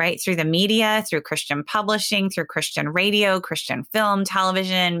 right? Through the media, through Christian publishing, through Christian radio, Christian film,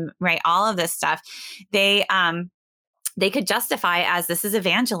 television, right? All of this stuff. They could justify as, this is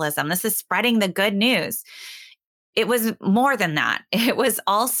evangelism. This is spreading the good news. It was more than that. It was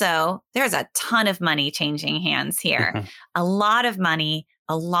also, there's a ton of money changing hands here, mm-hmm. a lot of money,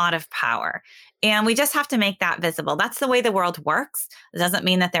 a lot of power. And we just have to make that visible. That's the way the world works. It doesn't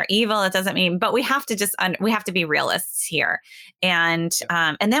mean that they're evil. It doesn't mean, but we have to we have to be realists here. And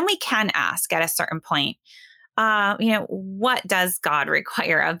then we can ask at a certain point, what does God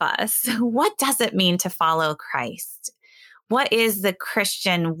require of us? What does it mean to follow Christ? What is the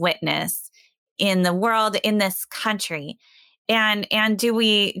Christian witness in the world, in this country? And do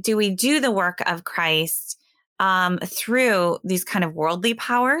we do the work of Christ through these kind of worldly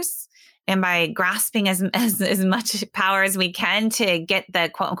powers, and by grasping as much power as we can to get the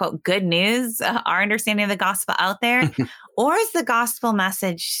quote unquote good news, our understanding of the gospel out there? Or is the gospel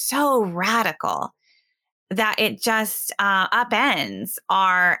message so radical that it just upends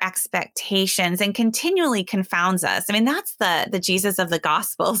our expectations and continually confounds us? I mean, that's the Jesus of the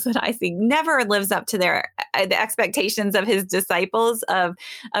Gospels that I see. Never lives up to the expectations of his disciples, of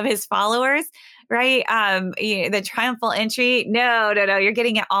his followers, right? The triumphal entry. No, you're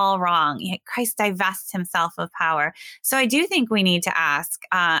getting it all wrong. Christ divests himself of power. So I do think we need to ask,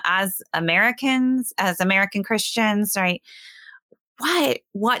 as Americans, as American Christians, right?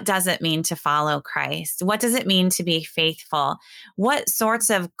 What does it mean to follow Christ? What does it mean to be faithful? What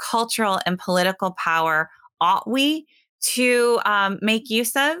sorts of cultural and political power ought we to make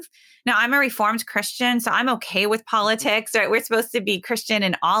use of? Now, I'm a Reformed Christian, so I'm okay with politics, right? We're supposed to be Christian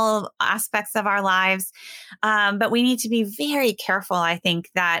in all aspects of our lives. But we need to be very careful, I think,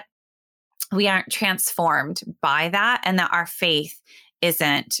 that we aren't transformed by that, and that our faith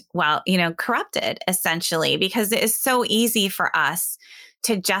isn't, corrupted, essentially, because it is so easy for us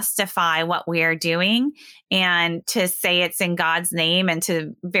to justify what we're doing and to say it's in God's name, and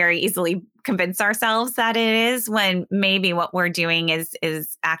to very easily convince ourselves that it is, when maybe what we're doing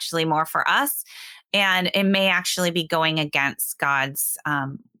is actually more for us. And it may actually be going against God's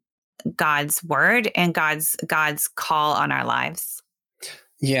word and God's call on our lives.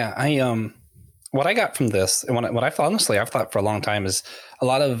 Yeah, what I got from this, and what I've thought for a long time, is a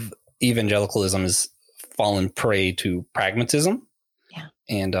lot of evangelicalism has fallen prey to pragmatism. Yeah.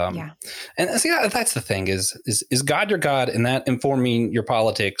 And see, that's the thing is God your God, and that informing your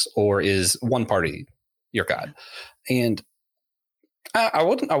politics, or is one party your God? And I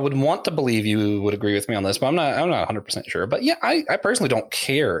would want to believe you would agree with me on this, but I'm not 100% sure. But yeah, I personally don't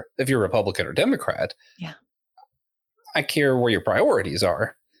care if you're Republican or Democrat. Yeah. I care where your priorities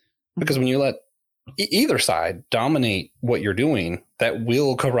are, because when you let either side dominate what you're doing, that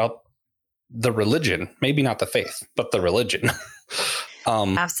will corrupt the religion. Maybe not the faith, but the religion.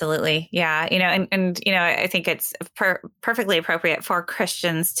 Absolutely. Yeah. I think it's perfectly appropriate for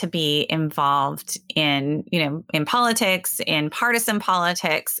Christians to be involved in politics, in partisan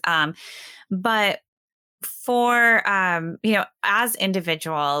politics. But for, as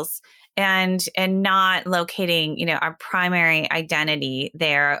individuals, and not locating, our primary identity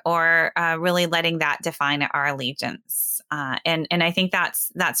there, or really letting that define our allegiance. And I think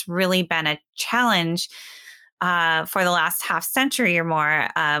that's really been a challenge for the last half century or more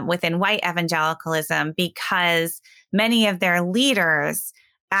within white evangelicalism, because many of their leaders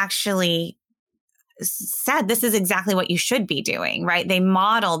actually said this is exactly what you should be doing, right? They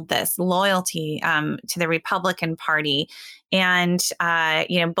modeled this loyalty to the Republican Party, and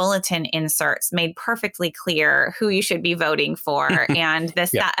bulletin inserts made perfectly clear who you should be voting for, and the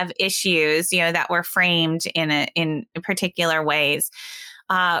set of issues that were framed in particular ways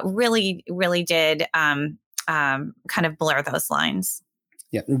really did kind of blur those lines.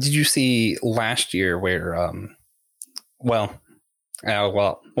 Yeah. Did you see last year where whatever.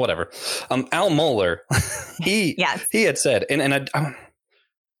 Al Mohler, he had said, and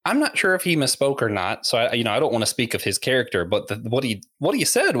I'm not sure if he misspoke or not. So I don't want to speak of his character, but what he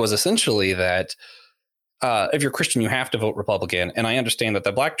said was essentially that if you're Christian, you have to vote Republican. And I understand that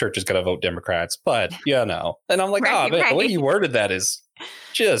the black church is going to vote Democrats, but and I'm like, the way you worded that is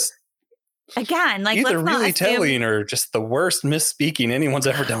just again, like either really telling or just the worst misspeaking anyone's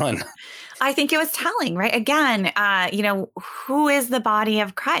ever done. I think it was telling, right? Again, who is the body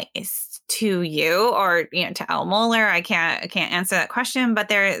of Christ to you, or to Al Mohler? I can't answer that question, but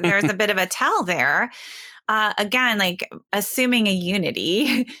there's a bit of a tell there. Again, like assuming a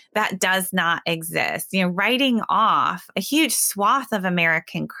unity that does not exist, writing off a huge swath of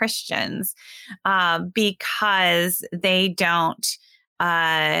American Christians because they don't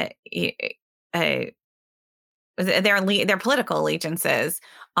their political allegiances.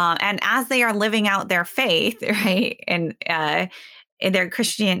 And as they are living out their faith, right, and their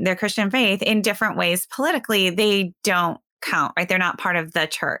Christian faith in different ways politically, they don't count, right? They're not part of the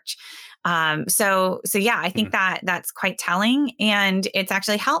church. So I think that's quite telling, and it's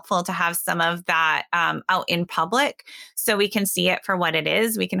actually helpful to have some of that out in public, so we can see it for what it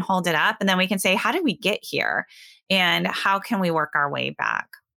is. We can hold it up, and then we can say, how did we get here, and how can we work our way back?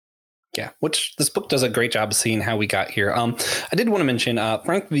 Yeah, which this book does a great job of seeing how we got here. I did want to mention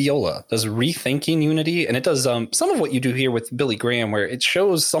Frank Viola does Rethinking Unity, and it does some of what you do here with Billy Graham, where it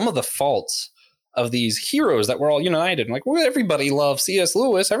shows some of the faults of these heroes that were all united. Like, well, everybody loves C.S.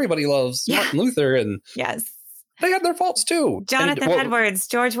 Lewis, everybody loves Martin Luther, and they had their faults too. Jonathan Edwards,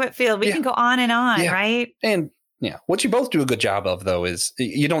 George Whitefield, we can go on, right? And what you both do a good job of, though, is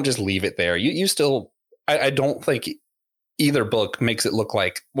you don't just leave it there. You still, I don't think either book makes it look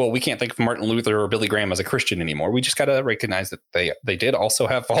like, well, we can't think of Martin Luther or Billy Graham as a Christian anymore. We just got to recognize that they did also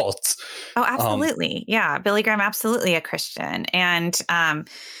have faults. Oh, absolutely. Billy Graham, absolutely a Christian. And,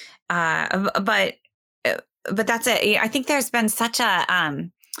 but that's it. I think there's been such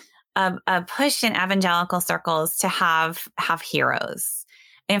a push in evangelical circles to have heroes.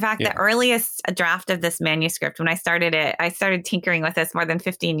 In fact, the earliest draft of this manuscript, when I started tinkering with this more than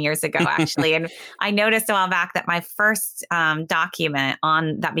 15 years ago, actually. And I noticed a while back that my first document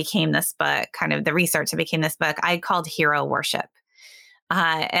that became this book, kind of the research that became this book, I called Hero Worship.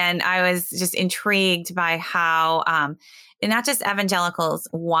 And I was just intrigued by how not just evangelicals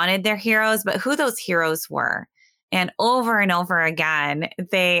wanted their heroes, but who those heroes were. And over again,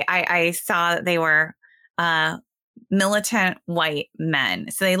 I saw that they were militant white men.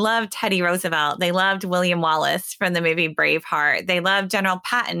 So they loved Teddy Roosevelt. They loved William Wallace from the movie Braveheart. They loved General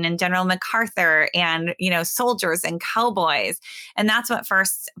Patton and General MacArthur and, soldiers and cowboys. And that's what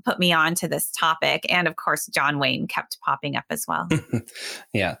first put me on to this topic. And of course, John Wayne kept popping up as well.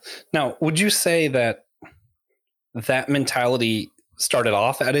 Yeah. Now, would you say that mentality started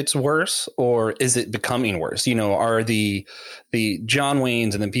off at its worst, or is it becoming worse? Are the John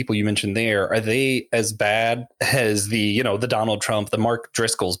Waynes and the people you mentioned there, are they as bad as the Donald Trump, the Mark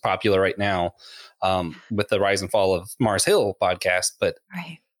Driscoll's popular right now with the Rise and Fall of Mars Hill podcast? But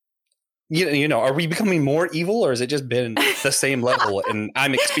right. Are we becoming more evil, or has it just been the same level? And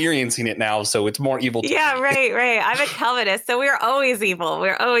I'm experiencing it now, so it's more evil. Right. I'm a Calvinist, so we're always evil.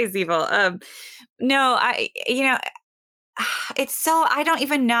 No, it's so, I don't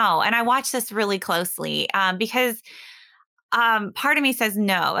even know. And I watch this really closely because part of me says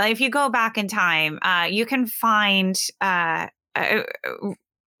no. If you go back in time, you can find, I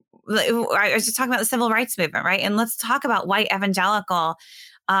was just talking about the civil rights movement, right? And let's talk about white evangelical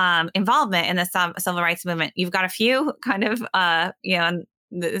involvement in the civil rights movement. You've got a few kind of, on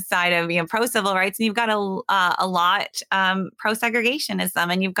the side of pro-civil rights, and you've got a lot pro-segregationism,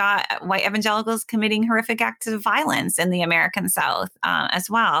 and you've got white evangelicals committing horrific acts of violence in the American South as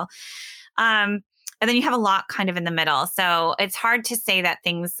well. And then you have a lot kind of in the middle. So it's hard to say that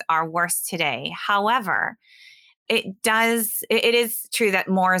things are worse today. However, it is true that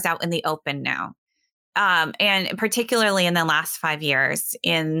more is out in the open now. And particularly in the last 5 years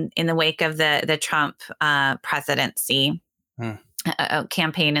in the wake of the Trump presidency.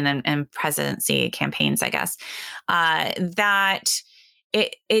 Campaign and presidency campaigns, I guess, that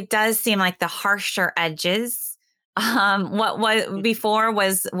it does seem like the harsher edges what was before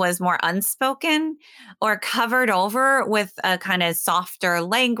was more unspoken or covered over with a kind of softer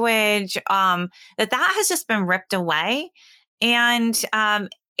language, that has just been ripped away. And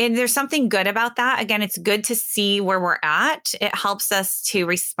there's something good about that. Again, it's good to see where we're at. It helps us to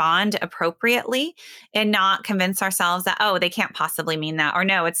respond appropriately and not convince ourselves that, oh, they can't possibly mean that, or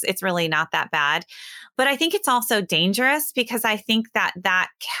no, it's really not that bad. But I think it's also dangerous, because I think that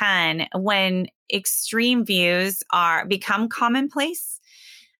can, when extreme views become commonplace,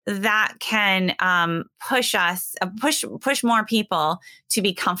 that can push more people to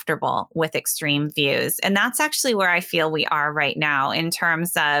be comfortable with extreme views. And that's actually where I feel we are right now in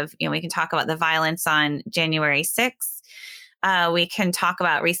terms of, we can talk about the violence on January 6th. We can talk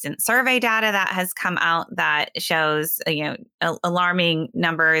about recent survey data that has come out that shows, alarming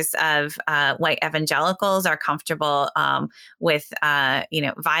numbers of white evangelicals are comfortable with,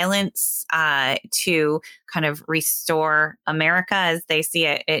 violence to kind of restore America as they see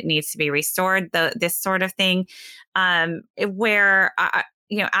it. It needs to be restored. This sort of thing, where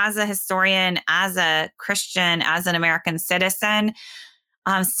as a historian, as a Christian, as an American citizen,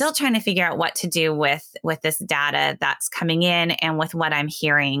 I'm still trying to figure out what to do with this data that's coming in and with what I'm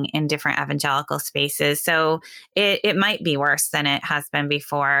hearing in different evangelical spaces. So it might be worse than it has been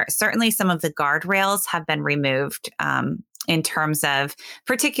before. Certainly some of the guardrails have been removed,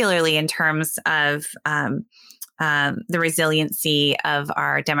 particularly in terms of the resiliency of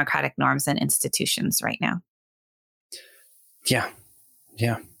our democratic norms and institutions right now. Yeah.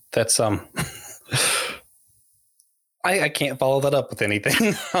 That's I can't follow that up with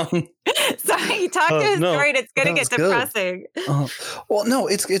anything. Sorry, you talked to his story and it's going to get depressing. Well, no,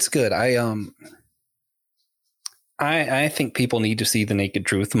 it's good. I think people need to see the naked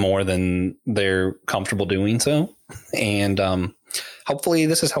truth more than they're comfortable doing so. And hopefully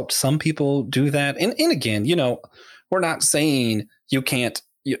this has helped some people do that. And again, we're not saying you can't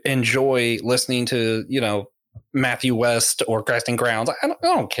enjoy listening to, Matthew West or Kristin Grounds. I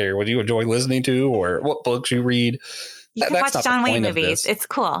don't care what you enjoy listening to or what books you read. You can watch John Wayne movies. It's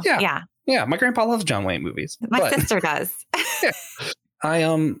cool. Yeah. My grandpa loves John Wayne movies. My sister does.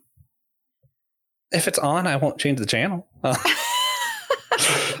 Yeah. If it's on, I won't change the channel.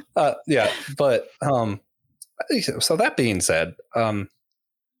 Yeah. But so that being said, well,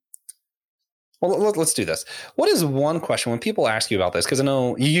 let's do this. What is one question when people ask you about this? Because I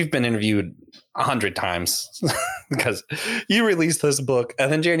know you've been interviewed 100 times because you released this book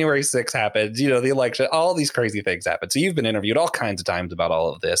and then January 6th happened, the election, all these crazy things happened. So you've been interviewed all kinds of times about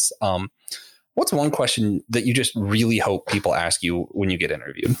all of this. What's one question that you just really hope people ask you when you get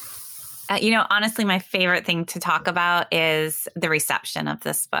interviewed? Honestly, my favorite thing to talk about is the reception of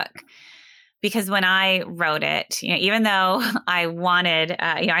this book. Because when I wrote it, even though I wanted,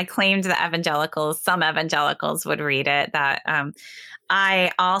 I claimed that some evangelicals would read it, that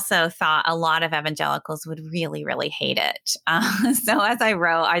I also thought a lot of evangelicals would really, really hate it. So as I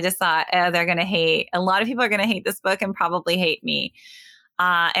wrote, I just thought, a lot of people are going to hate this book and probably hate me.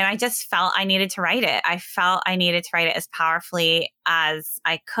 And I just felt I needed to write it. I felt I needed to write it as powerfully as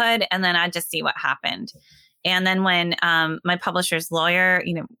I could, and then I'd just see what happened. And then when my publisher's lawyer,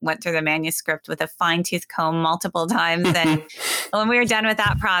 went through the manuscript with a fine-tooth comb multiple times, and when we were done with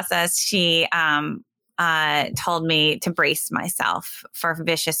that process, she told me to brace myself for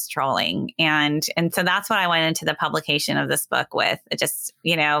vicious trolling. And so that's what I went into the publication of this book with, just,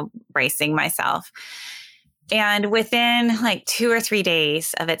 bracing myself. And within 2 or 3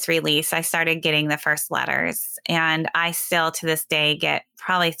 days of its release, I started getting the first letters. And I still to this day get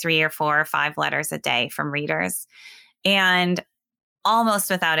probably 3 or 4 or 5 letters a day from readers. And almost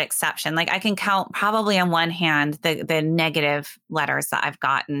without exception, I can count probably on one hand the negative letters that I've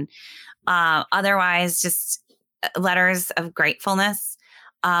gotten. Otherwise, just letters of gratefulness,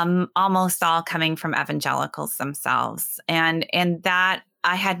 almost all coming from evangelicals themselves. And that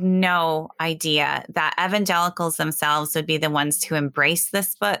I had no idea that evangelicals themselves would be the ones to embrace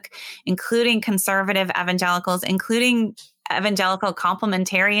this book, including conservative evangelicals, including evangelical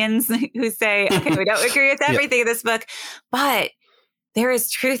complementarians who say, okay, we don't agree with everything in this book, but there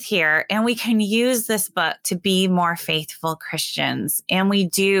is truth here. And we can use this book to be more faithful Christians. And we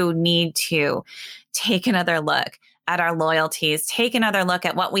do need to take another look at our loyalties, take another look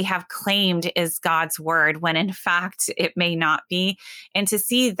at what we have claimed is God's word when in fact it may not be. And to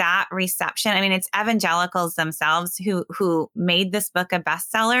see that reception, it's evangelicals themselves who made this book a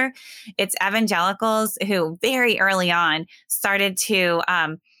bestseller. It's evangelicals who very early on started to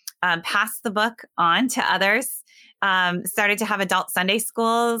pass the book on to others. started to have adult Sunday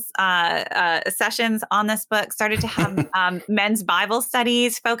schools sessions on this book, started to have men's Bible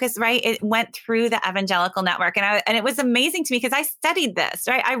studies focus, right? It went through the Evangelical Network. And it was amazing to me because I studied this,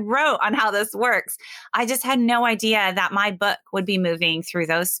 right? I wrote on how this works. I just had no idea that my book would be moving through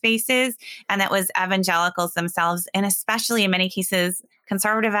those spaces. And that was evangelicals themselves, and especially in many cases,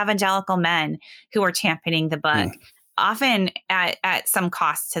 conservative evangelical men who were championing the book. Often at some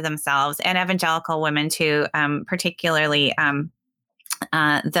cost to themselves, and evangelical women too, particularly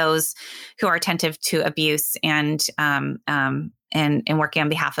those who are attentive to abuse and working on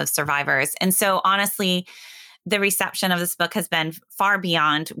behalf of survivors. And so honestly, the reception of this book has been far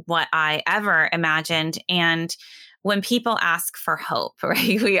beyond what I ever imagined. And when people ask for hope,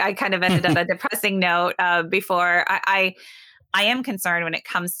 right, I kind of ended on a depressing note before. I am concerned when it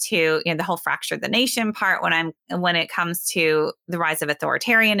comes to the whole fracture the nation part, when it comes to the rise of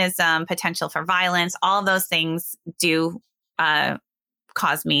authoritarianism, potential for violence, all of those things do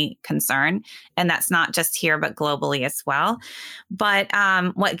cause me concern. And that's not just here, but globally as well. But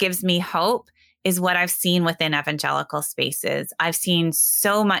what gives me hope is what I've seen within evangelical spaces. I've seen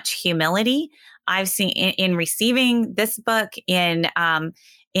so much humility. I've seen in receiving this book, in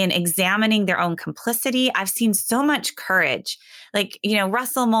examining their own complicity. I've seen so much courage. Like,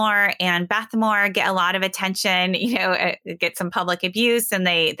 Russell Moore and Beth Moore get a lot of attention, get some public abuse, and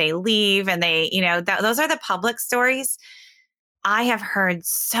they leave, and those are the public stories. I have heard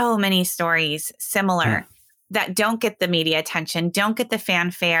so many stories similar that don't get the media attention, don't get the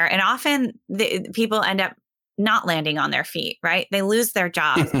fanfare. And often people end up not landing on their feet, right? They lose their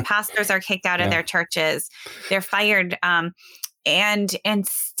jobs. Pastors are kicked out of their churches. They're fired. And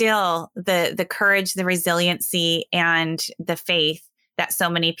still the courage, the resiliency, and the faith that so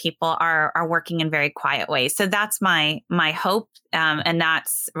many people are working in very quiet ways. So that's my hope. And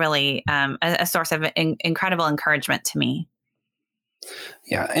that's really a source of incredible encouragement to me.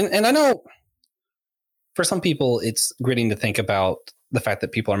 Yeah. And I know for some people, it's gritting to think about the fact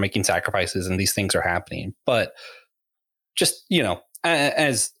that people are making sacrifices and these things are happening. But just,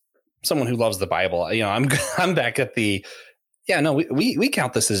 as someone who loves the Bible, I'm back at the, we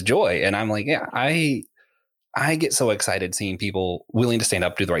count this as joy. And I'm like, I get so excited seeing people willing to stand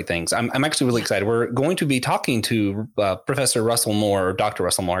up, do the right things. I'm actually really excited. We're going to be talking to Professor Russell Moore, or Dr.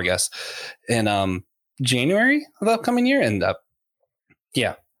 Russell Moore, I guess, in January of the upcoming year. And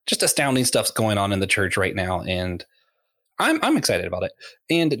just astounding stuff's going on in the church right now. And I'm excited about it.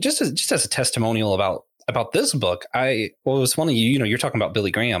 And just as a testimonial about this book, it was funny, you're talking about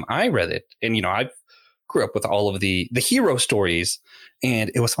Billy Graham. I read it, and I grew up with all of the hero stories,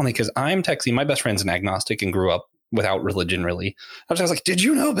 and it was funny because I'm texting my best friend's an agnostic and grew up without religion, really. I was like, "Did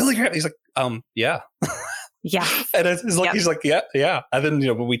you know Billy Graham?" He's like, yeah. Yeah. And it's like, he's like, yeah. And then,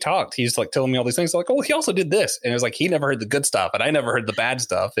 when we talked, he's like telling me all these things. Like, oh, he also did this. And it was like, he never heard the good stuff, and I never heard the bad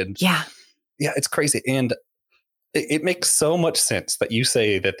stuff. And it's crazy. And it makes so much sense that you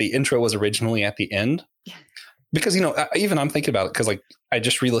say that the intro was originally at the end. Yeah. Because, even I'm thinking about it because, like, I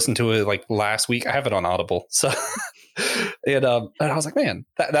just re-listened to it like last week. I have it on Audible. So, and I was like, man,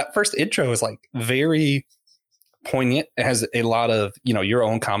 that first intro is like very poignant. It has a lot of, your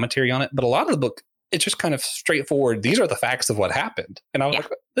own commentary on it. But a lot of the book, it's just kind of straightforward. These are the facts of what happened. And I was like,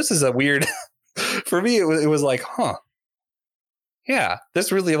 this is a weird, for me, it was like, yeah,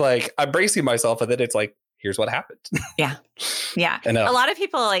 this really, like, I'm bracing myself. And then it's like, here's what happened. Yeah. And a lot of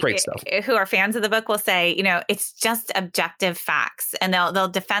people who are fans of the book will say, it's just objective facts, and they'll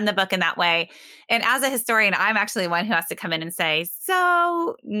defend the book in that way. And as a historian, I'm actually one who has to come in and say,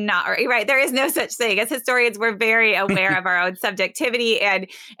 so not right. There is no such thing. As historians, we're very aware of our own subjectivity, and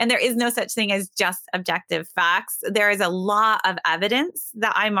there is no such thing as just objective facts. There is a lot of evidence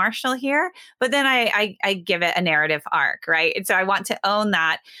that I marshal here, but then I give it a narrative arc, right? And so I want to own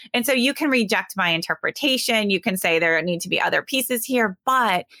that. And so you can reject my interpretation. You can say there need to be other pieces here,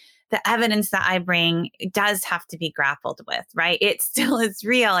 but the evidence that I bring does have to be grappled with, right? It still is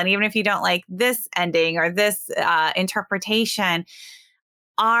real. And even if you don't like this ending or this interpretation,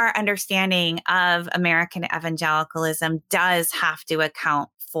 our understanding of American evangelicalism does have to account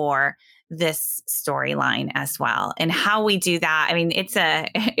for this storyline as well. And how we do that, I mean, it's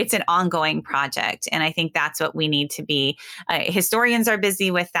an ongoing project. And I think that's what we need to be. Historians are busy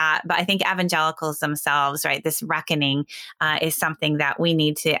with that, but I think evangelicals themselves, right, this reckoning is something that we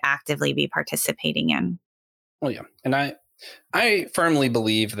need to actively be participating in. Well, yeah. And I firmly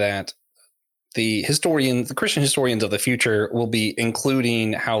believe that the Christian historians of the future will be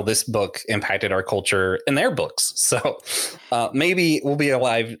including how this book impacted our culture in their books. So maybe we'll be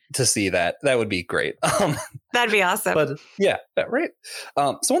alive to see that. That would be great. That'd be awesome. But yeah, right.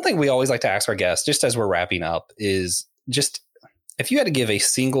 So one thing we always like to ask our guests, just as we're wrapping up, is just if you had to give a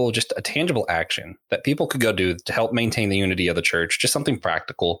single, just a tangible action that people could go do to help maintain the unity of the church, just something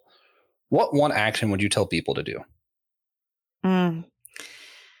practical, what one action would you tell people to do?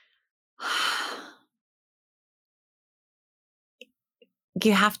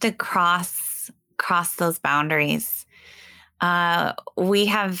 You have to cross those boundaries. We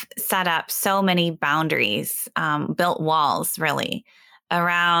have set up so many boundaries, built walls really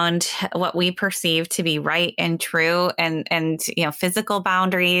around what we perceive to be right and true, and physical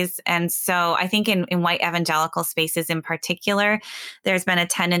boundaries. And so I think in white evangelical spaces in particular, there's been a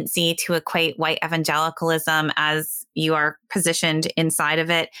tendency to equate white evangelicalism, as you are positioned inside of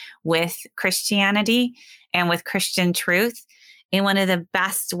it, with Christianity and with Christian truth. And one of the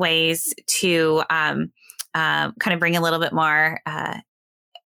best ways to kind of bring a little bit more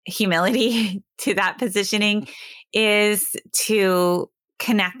humility to that positioning is to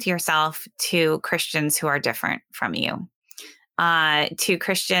connect yourself to Christians who are different from you, to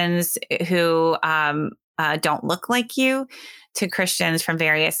Christians who don't look like you, to Christians from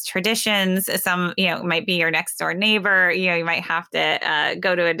various traditions. Some, might be your next door neighbor. You might have to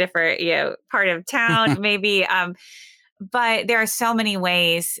go to a different, part of town, maybe. But there are so many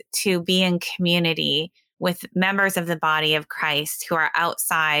ways to be in community with members of the body of Christ who are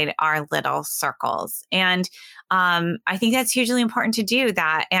outside our little circles. And I think that's hugely important to do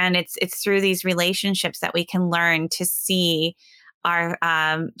that. And it's through these relationships that we can learn to see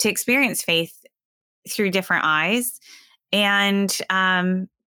to experience faith through different eyes. And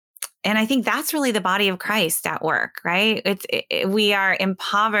I think that's really the body of Christ at work, right? We are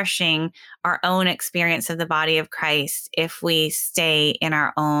impoverishing our own experience of the body of Christ if we stay in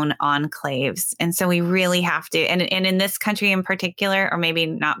our own enclaves. And so we really have to, and in this country in particular, or maybe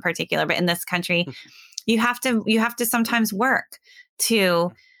not particular, but in this country, you have to sometimes work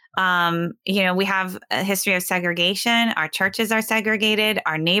to, we have a history of segregation. Our churches are segregated.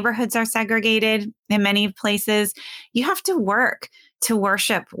 Our neighborhoods are segregated in many places. You have to work to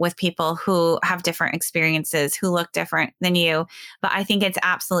worship with people who have different experiences, who look different than you. But I think it's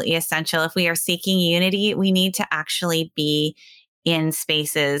absolutely essential. If we are seeking unity, we need to actually be in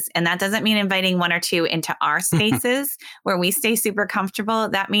spaces. And that doesn't mean inviting one or two into our spaces where we stay super comfortable.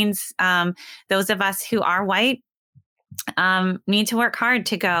 That means those of us who are white need to work hard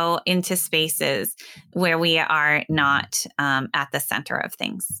to go into spaces where we are not at the center of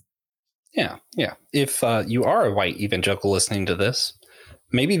things. Yeah. If you are a white evangelical listening to this,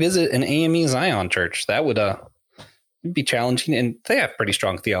 maybe visit an AME Zion church. That would be challenging, and they have pretty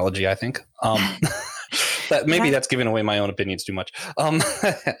strong theology, I think. That's giving away my own opinions too much.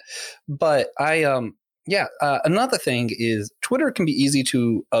 But another thing is Twitter can be easy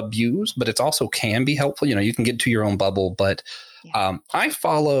to abuse, but it's also can be helpful. You can get to your own bubble. But I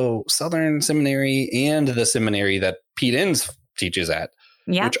follow Southern Seminary and the seminary that Pete Enns teaches at.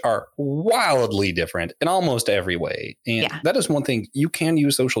 Yeah. Which are wildly different in almost every way. And that is one thing. You can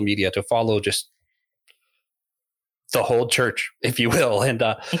use social media to follow just the whole church, if you will. And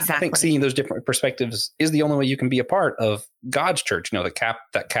exactly. I think seeing those different perspectives is the only way you can be a part of God's church,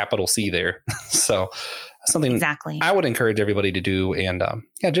 that capital C there. So something exactly I would encourage everybody to do. And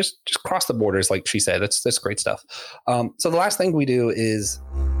just cross the borders, like she said. That's great stuff. So the last thing we do is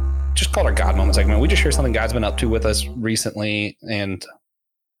just call our God Moment segment. We just share something God's been up to with us recently, and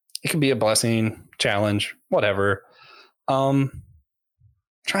it can be a blessing, challenge, whatever. Trying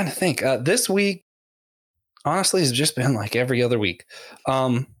to think. This week, honestly, has just been like every other week.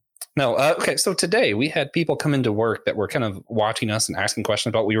 Okay. So today we had people come into work that were kind of watching us and asking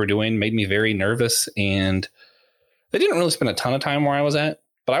questions about what we were doing. Made me very nervous, and they didn't really spend a ton of time where I was at,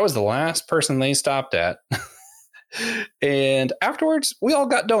 but I was the last person they stopped at. And afterwards, we all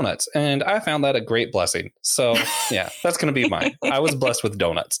got donuts, and I found that a great blessing. So yeah, that's going to be mine. I was blessed with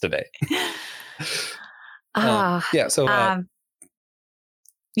donuts today. For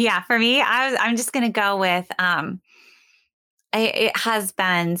me, I'm just going to go with, it has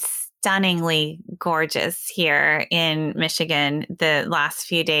been stunningly gorgeous here in Michigan the last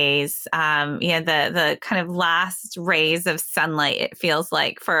few days. The kind of last rays of sunlight, it feels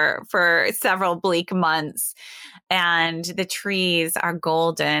like for several bleak months. And the trees are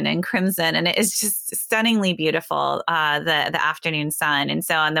golden and crimson, and it is just stunningly beautiful, the afternoon sun. And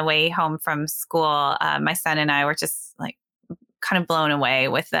so on the way home from school, my son and I were just like kind of blown away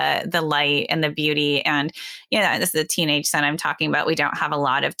with the light and the beauty. And, this is a teenage son I'm talking about. We don't have a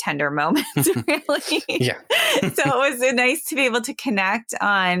lot of tender moments, really. Yeah. So it was nice to be able to connect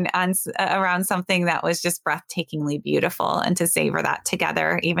on around something that was just breathtakingly beautiful and to savor that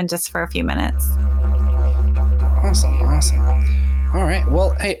together, even just for a few minutes. Awesome. All right.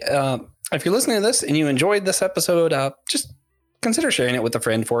 Well, hey, if you're listening to this and you enjoyed this episode, just consider sharing it with a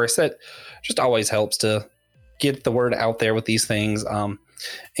friend for us. That just always helps to get the word out there with these things.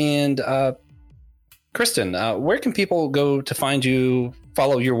 And Kristin, where can people go to find you,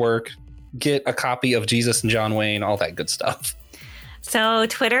 follow your work, get a copy of Jesus and John Wayne, all that good stuff? So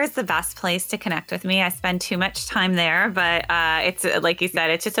Twitter is the best place to connect with me. I spend too much time there, but it's like you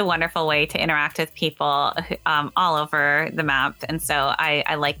said, it's just a wonderful way to interact with people all over the map. And so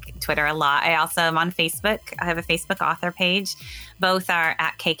I like Twitter a lot. I also am on Facebook. I have a Facebook author page. Both are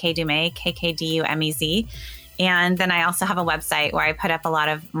at KKDumez, KKDUMEZ. And then I also have a website where I put up a lot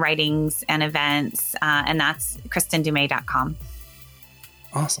of writings and events, and that's KristinDumez.com.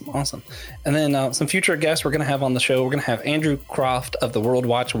 Awesome. And then some future guests we're going to have on the show. We're going to have Andrew Croft of the World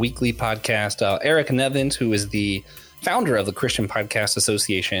Watch Weekly podcast, Eric Nevins, who is the founder of the Christian Podcast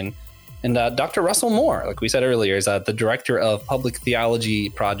Association, and Dr. Russell Moore, like we said earlier, is the director of Public Theology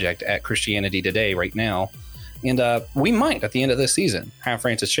Project at Christianity Today right now. And we might, at the end of this season, have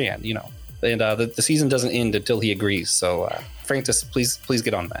Francis Chan, and the season doesn't end until he agrees. So Francis, please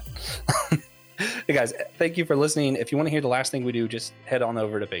get on that. Hey guys, thank you for listening. If you want to hear the last thing we do, just head on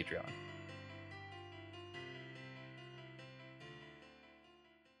over to Patreon.